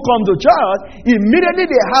people who come to church, immediately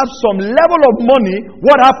they have some level of money,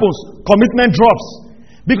 what happens? Commitment drops.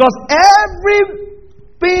 Because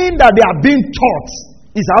everything that they are being taught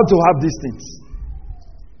is how to have these things.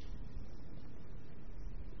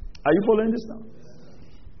 Are you following this now?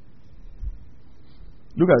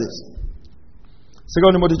 Look at this. 2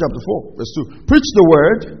 Timothy chapter 4, verse 2. Preach the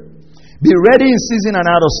word, be ready in season and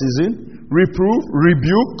out of season, reprove,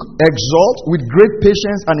 rebuke, exhort with great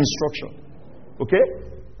patience and instruction. Okay?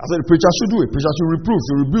 That's what the preacher should do. A preacher should reprove,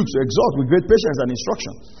 to rebuke, to exhort with great patience and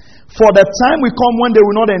instruction. For the time will come when they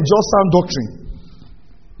will not endure sound doctrine,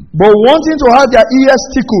 but wanting to have their ears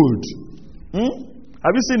tickled.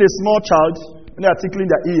 Have you seen a small child when they are tickling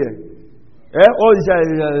their ear? Oh, the child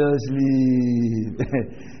just sleep.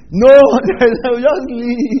 No, just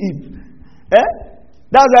sleep.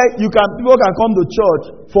 That's why people can come to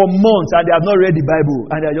church for months and they have not read the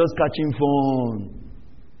Bible and they are just catching fun.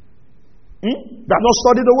 They have not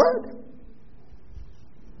studied the word.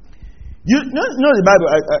 You know the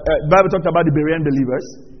Bible. Bible talked about the Berean believers.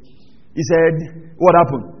 He said, what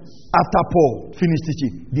happened? After Paul finished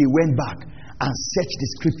teaching, they went back and searched the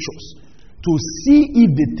scriptures to see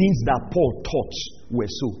if the things that Paul taught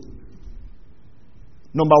were so.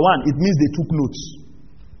 Number one, it means they took notes.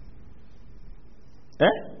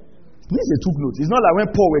 It means they took notes. It's not like when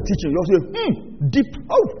Paul were teaching, you have to say, deep,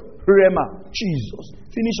 Rema, Jesus.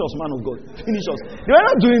 Finish us, man of God. Finish us. They were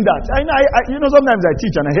not doing that. Sometimes I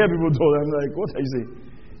teach and I hear people talk, I'm like, what are you saying?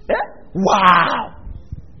 Wow.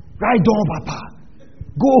 Right on, Papa.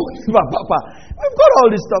 Go, Papa. We've got all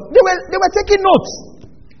this stuff. They were taking notes.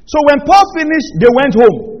 So when Paul finished, they went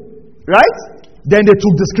home. Right? Then they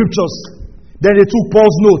took the scriptures. Then they took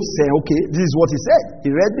Paul's notes, saying, okay, this is what he said.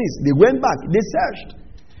 He read this. They went back. They searched.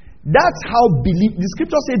 That's how the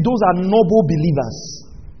scripture said those are noble believers.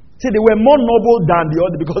 Say they were more noble than the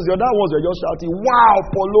other, because the other ones were just shouting, wow,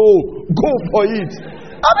 Paulo, go for it.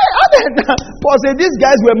 Paul said these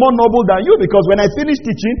guys were more noble than you, because when I finished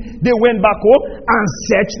teaching, they went back home and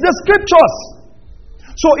searched the scriptures.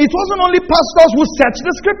 So it wasn't only pastors who searched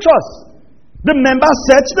the scriptures. The members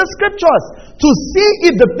searched the scriptures to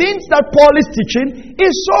see if the things that Paul is teaching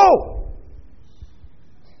is so.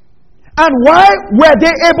 And why were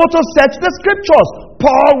they able to search the scriptures?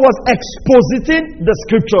 Paul was expositing the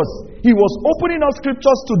scriptures. He was opening up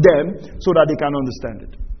scriptures to them so that they can understand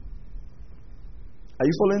it. Are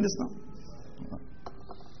you following this now? 2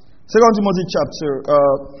 Timothy chapter...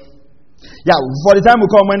 for the time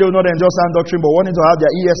will come when they will not endure sound doctrine, but wanting to have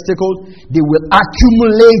their ears tickled, they will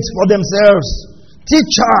accumulate for themselves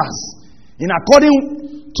teachers in according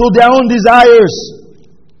to their own desires,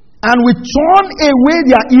 and will turn away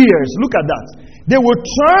their ears. Look at that. They will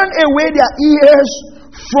turn away their ears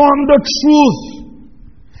from the truth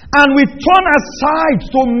and will turn aside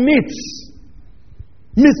to myths,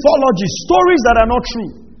 mythology, stories that are not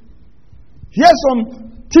true. Here's some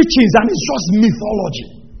teachings and it's just mythology.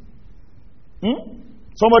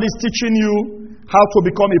 Somebody's teaching you how to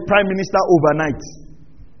become a prime minister overnight.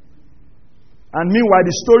 And meanwhile,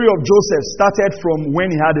 the story of Joseph started from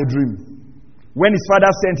when he had a dream. When his father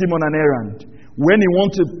sent him on an errand. When he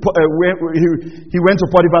went to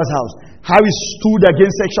Potiphar's house. How he stood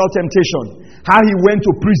against sexual temptation. How he went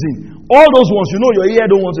to prison. All those ones, you know your ear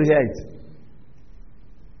don't want to hear it.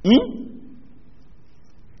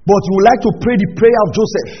 But you would like to pray the prayer of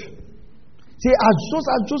Joseph. Say, as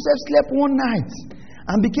Joseph slept one night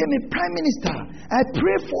and became a prime minister, I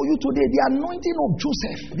pray for you today, the anointing of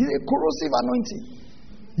Joseph, this is a corrosive anointing.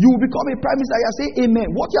 You will become a prime minister. You say amen.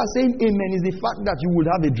 What you are saying amen is the fact that you will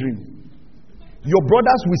have a dream. Your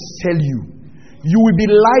brothers will sell you. You will be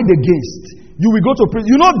lied against. You will go to prison.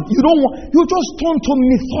 You just turn to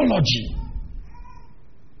mythology.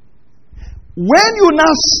 When you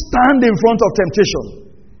now stand in front of temptation,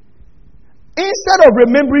 instead of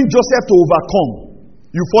remembering Joseph to overcome,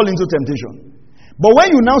 you fall into temptation. But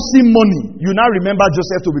when you now see money, you now remember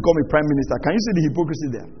Joseph to become a prime minister. Can you see the hypocrisy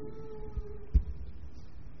there?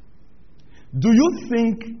 Do you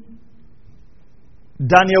think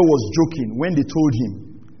Daniel was joking when they told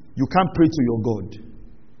him, you can't pray to your God?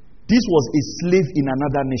 This was a slave in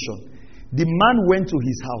another nation. The man went to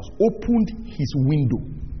his house, opened his window.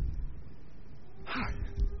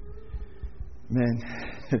 Man,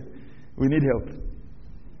 we need help.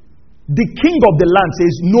 The king of the land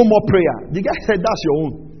says, no more prayer. The guy said, that's your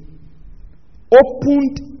own.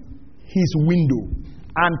 Opened his window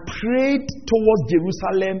and prayed towards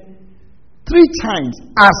Jerusalem 3 times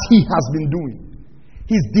as he has been doing.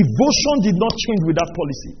 His devotion did not change with that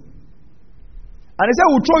policy. And he said,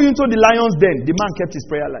 we'll throw you into the lion's den. The man kept his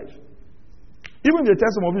prayer life. Even if they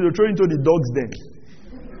tell some of you, they'll throw you into the dog's den.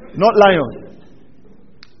 Not lion.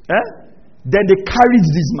 Then they carried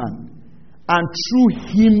this man and threw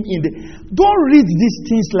him in the... Don't read these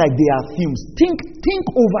things like they are films. Think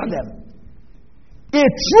over them. They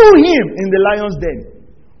threw him in the lion's den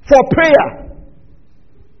for prayer.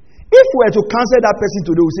 If we were to cancel that person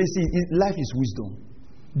today, we say, see, life is wisdom.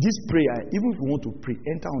 This prayer, even if you want to pray,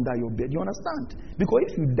 enter under your bed. You understand? Because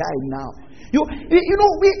if you die now,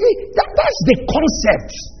 that's the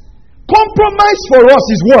concept. Compromise for us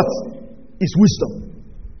is what? Is wisdom.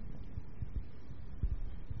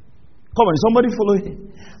 Come on, somebody follow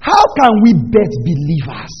him. How can we bet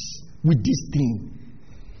believers with this thing?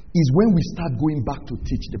 Is when we start going back to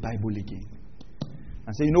teach the Bible again.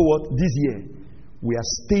 And say, you know what? This year, we are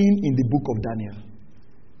staying in the book of Daniel.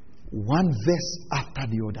 One verse after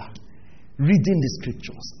the other. Reading the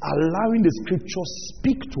scriptures. Allowing the scriptures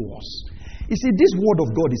speak to us. You see, this word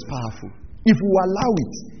of God is powerful. If we allow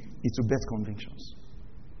it, it will birth convictions.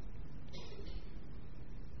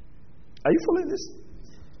 Are you following this?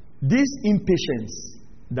 This impatience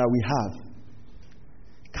that we have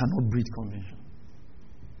cannot breed conviction.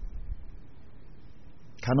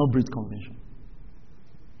 Cannot breed conviction.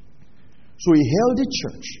 So a healthy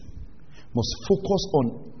church must focus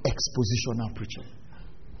on expositional preaching.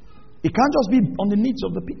 It can't just be on the needs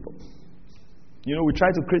of the people. You know, we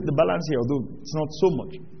try to create the balance here, although it's not so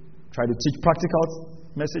much. Try to teach practical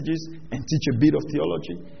messages and teach a bit of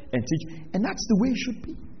theology and that's the way it should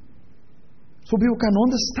be. So people can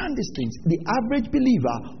understand these things. The average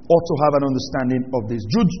believer ought to have an understanding of this.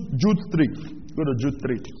 Jude 3. Go to Jude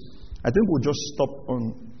 3. I think we'll just stop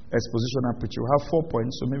on expositional preaching. We'll have 4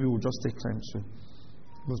 points, so maybe we'll just take time to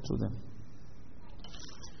go through them.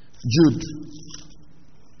 Jude,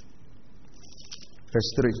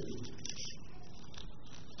 verse 3.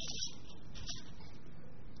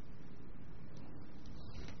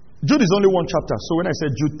 Jude is only one chapter, so when I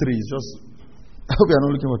said Jude 3, it's just, I hope you are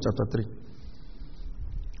not looking at chapter 3.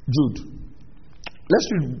 Jude. Let's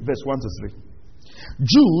read verse 1 to 3.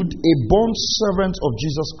 Jude, a bond servant of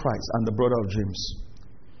Jesus Christ and the brother of James.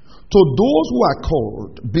 To those who are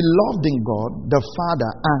called, beloved in God, the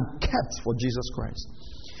Father, and kept for Jesus Christ,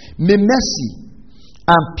 may mercy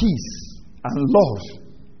and peace and love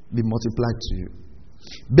be multiplied to you.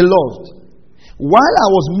 Beloved, while I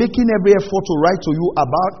was making every effort to write to you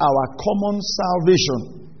about our common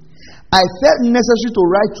salvation, I felt necessary to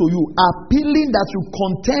write to you, appealing that you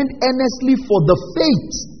contend earnestly for the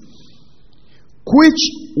faith which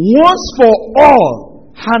once for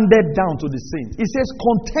all handed down to the saints. It says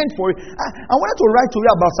contend for it. I wanted to write to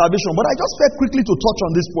you about salvation, but I just felt quickly to touch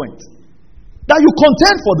on this point. That you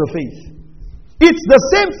contend for the faith. It's the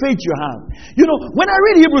same faith you have. You know, when I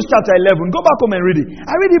read Hebrews chapter 11, go back home and read it.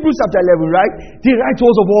 I read Hebrews chapter 11, right? The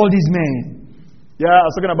writers of all these men. Yeah, I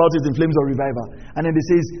was talking about it in Flames of Revival. And then they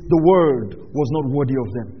says, the word was not worthy of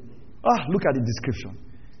them. Look at the description.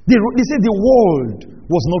 They said the world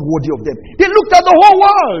was not worthy of them. They looked at the whole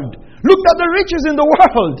world. Looked at the riches in the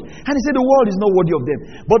world. And they said the world is not worthy of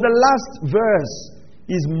them. But the last verse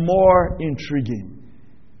is more intriguing.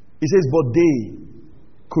 It says, but they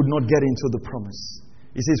could not get into the promise.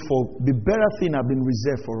 It says, for the better thing have been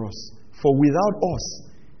reserved for us. For without us,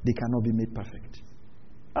 they cannot be made perfect.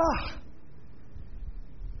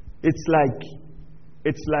 It's like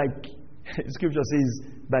Scripture says,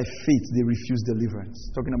 by faith they refuse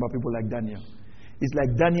deliverance. Talking about people like Daniel. It's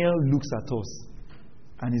like Daniel looks at us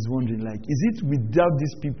and is wondering, like, is it without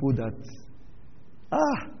these people that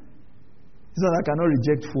this one I cannot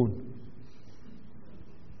reject phone,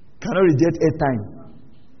 cannot reject airtime,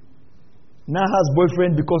 now has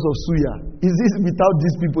boyfriend because of suya. Is this without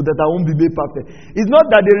these people that I won't be made perfect? It's not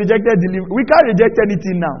that they rejected deliverance. We can't reject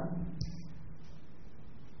anything now.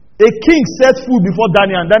 A king set food before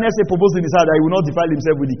Daniel, and Daniel said, proposed in his heart that he will not defile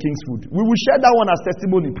himself with the king's food. We will share that one as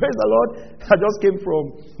testimony. Praise the Lord. I just came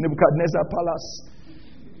from Nebuchadnezzar palace.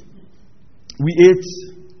 We ate,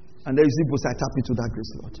 and then you see people say, tap into that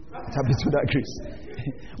grace, Lord. Tap into that grace.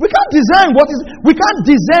 We can't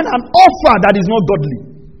design an offer that is not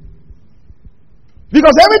godly.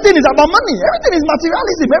 Because everything is about money. Everything is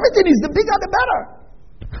materialism. Everything is the bigger the better.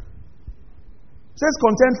 It says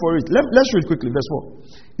contend for it. Let's read quickly, verse 4.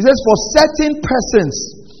 It says, for certain persons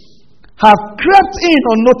have crept in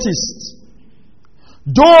unnoticed.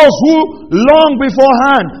 Those who long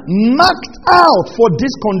beforehand marked out for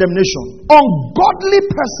this condemnation. Ungodly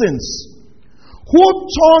persons who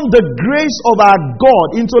turn the grace of our God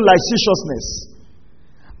into licentiousness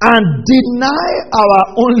and deny our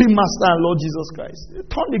only Master and Lord Jesus Christ.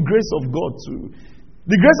 Turn the grace of God to...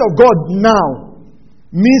 The grace of God now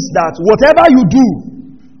means that whatever you do,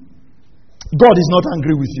 God is not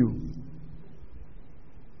angry with you.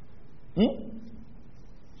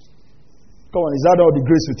 Come on, is that all the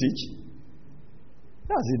grace we teach?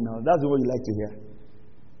 That's it now. That's what you like to hear.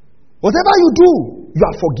 Whatever you do, you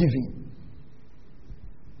are forgiven.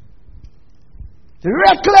 The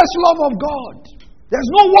reckless love of God.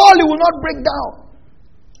 There's no wall He will not break down.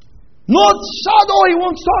 No shadow He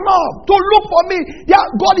won't turn up. Don't look for me. Yeah,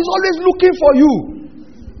 God is always looking for you.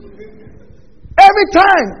 Every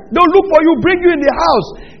time they'll look for you, bring you in the house,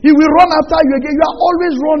 He will run after you again. You are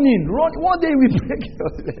always running. One day He will break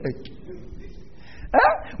your leg.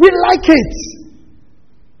 We like it.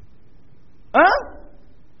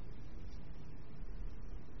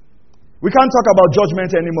 We can't talk about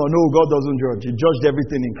judgment anymore. No, God doesn't judge. He judged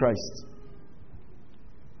everything in Christ.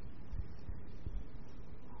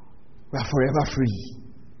 We are forever free.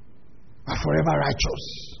 We are forever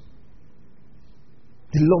righteous.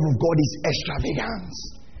 The love of God is extravagant.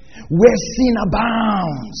 Where sin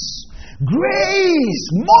abounds, grace,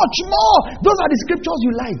 much more. Those are the scriptures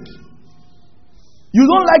you like. You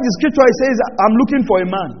don't like the scripture it says, I'm looking for a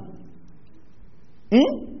man.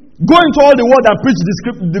 Go into all the world and preach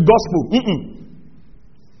the gospel.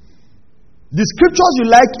 The scriptures you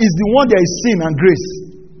like is the one there is sin and grace.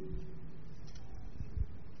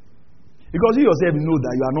 Because you yourself know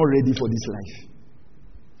that you are not ready for this life.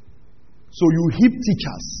 So you heap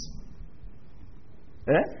teachers.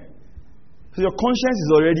 So your conscience is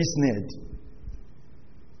already snared.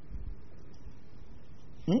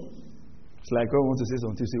 It's like, I want to say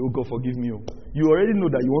something. You say, oh God, forgive me. You already know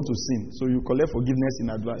that you want to sin. So you collect forgiveness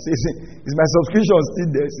in advance. Say, is my subscription still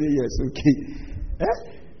there? Say yes, okay.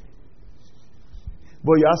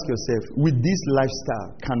 But you ask yourself, with this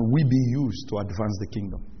lifestyle, can we be used to advance the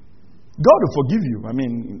kingdom? God will forgive you. I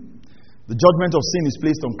mean, the judgment of sin is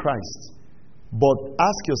placed on Christ. But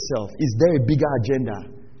ask yourself, is there a bigger agenda?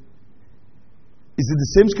 Is it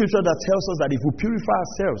the same scripture that tells us that if we purify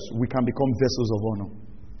ourselves, we can become vessels of honor?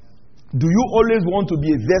 Do you always want to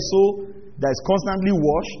be a vessel that is constantly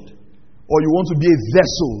washed? Or you want to be a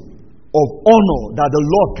vessel of honor that the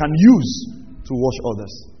Lord can use to wash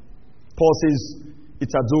others? Paul says,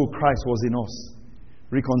 it's as though Christ was in us,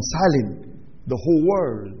 reconciling the whole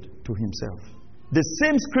world to Himself. The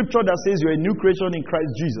same scripture that says you're a new creation in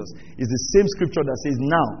Christ Jesus is the same scripture that says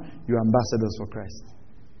now you're ambassadors for Christ.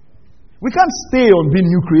 We can't stay on being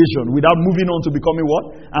new creation without moving on to becoming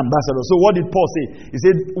what? Ambassadors. So what did Paul say? He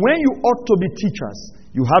said, when you ought to be teachers,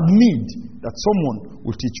 you have need that someone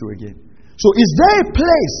will teach you again. So is there a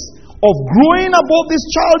place of growing above this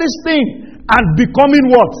childish thing and becoming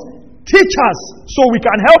what? Teachers. So we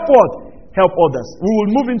can help what? Help others. We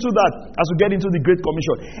will move into that as we get into the Great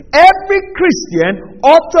Commission. Every Christian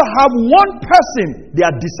ought to have one person they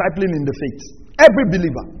are discipling in the faith. Every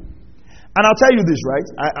believer. And I'll tell you this, right?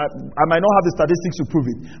 I might not have the statistics to prove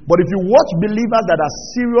it. But if you watch believers that are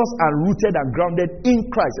serious and rooted and grounded in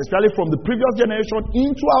Christ, especially from the previous generation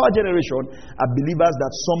into our generation, are believers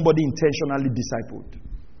that somebody intentionally discipled.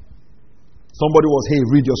 Somebody was, hey,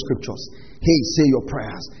 read your scriptures. Hey, say your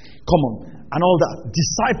prayers. Come on. And all that.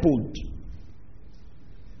 Discipled.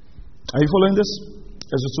 Are you following this?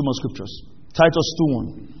 There's two more scriptures. Titus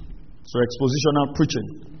 2:1. So expositional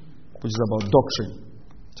preaching, which is about doctrine.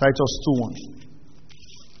 Titus 2:1.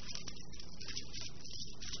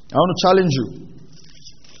 I want to challenge you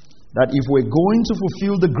that if we're going to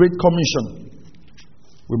fulfill the Great Commission,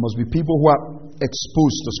 we must be people who are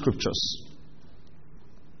exposed to scriptures.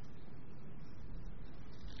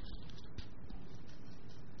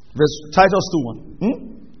 Titus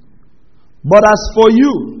 2:1. But as for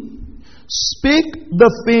you, speak the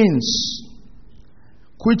things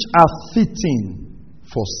which are fitting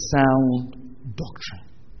for sound doctrine.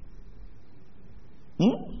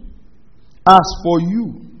 As for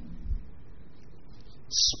you,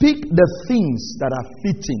 speak the things that are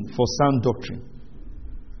fitting for sound doctrine.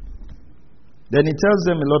 Then he tells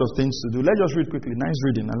them a lot of things to do. Let's just read quickly. Nice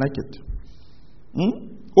reading. I like it.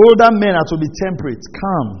 Older men are to be temperate,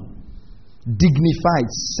 calm, dignified,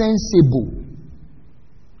 sensible.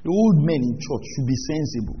 The old men in church should be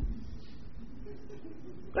sensible.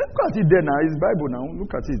 Look at it there now. It's Bible now.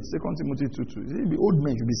 Look at it. 2 Timothy 2:2. The old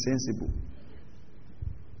men should be sensible.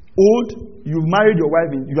 Old, you've married your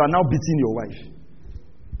wife, you are now beating your wife.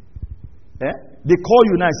 They call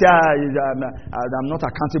you now and say, I'm not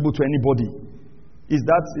accountable to anybody. Is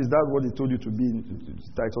that what they told you to be in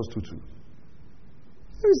Titus 2:2?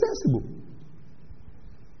 Very sensible.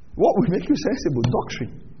 What will make you sensible?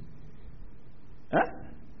 Doctrine.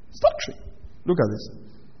 It's doctrine. Look at this.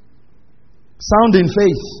 Sound in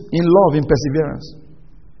faith, in love, in perseverance.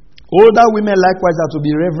 Older women likewise are to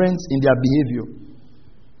be reverent in their behavior.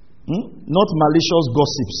 Not malicious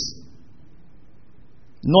gossips.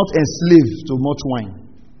 Not enslaved to much wine.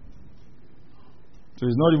 So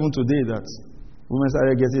it's not even today that women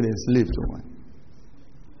started getting enslaved to wine.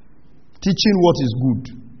 Teaching what is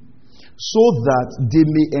good, so that they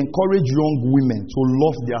may encourage young women to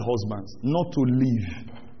love their husbands, not to live,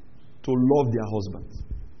 to love their husbands.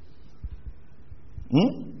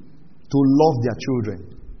 To love their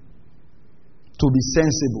children. To be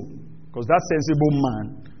sensible. Because that sensible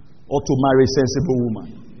man ought to marry a sensible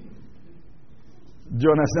woman. Do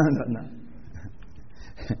you understand that now?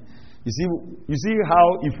 You see how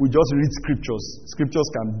if we just read scriptures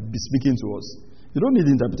can be speaking to us. You don't need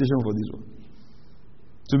interpretation for this one.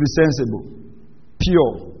 To be sensible,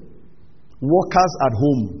 pure, workers at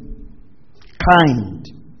home, kind,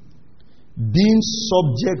 being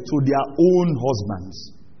subject to their own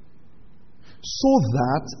husbands, so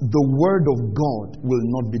that the word of God will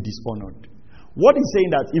not be dishonored. What he's saying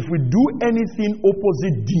that if we do anything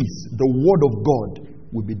opposite this, the word of God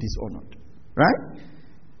will be dishonored. Right?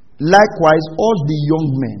 Likewise, urge the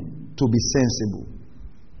young men to be sensible.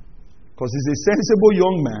 Because it's a sensible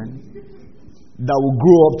young man that will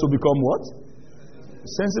grow up to become what?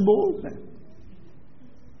 Sensible old man.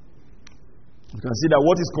 You can see that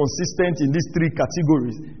what is consistent in these three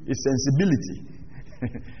categories is sensibility.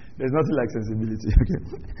 There's nothing like sensibility. Okay.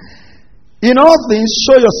 In all things,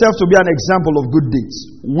 show yourself to be an example of good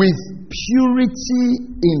deeds, with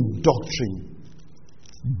purity in doctrine,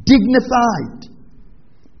 dignified.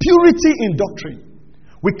 Purity in doctrine.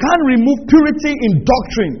 We can't remove purity in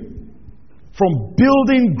doctrine from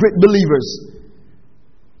building great believers.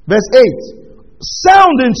 Verse 8.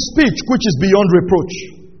 Sound in speech which is beyond reproach,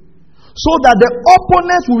 so that the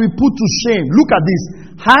opponents will be put to shame. Look at this.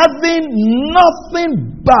 Having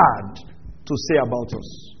nothing bad to say about us.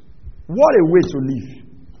 What a way to live.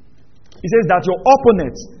 He says that your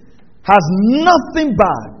opponent has nothing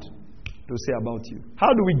bad to say about you.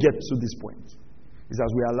 How do we get to this point? It's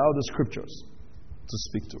as we allow the scriptures to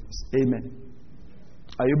speak to us. Amen.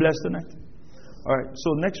 Are you blessed tonight? All right.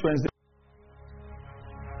 So next Wednesday.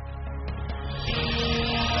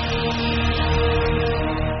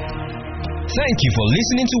 Thank you for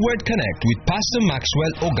listening to Word Connect with Pastor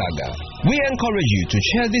Maxwell Ogaga. We encourage you to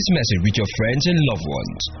share this message with your friends and loved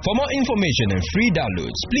ones. For more information and free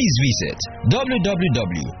downloads, please visit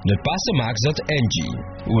www.pastormax.ng.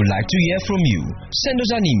 We would like to hear from you. Send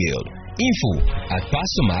us an email,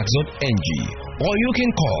 info@pastormax.ng, or you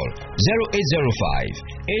can call 0805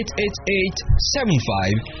 888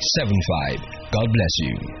 7575. God bless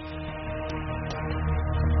you.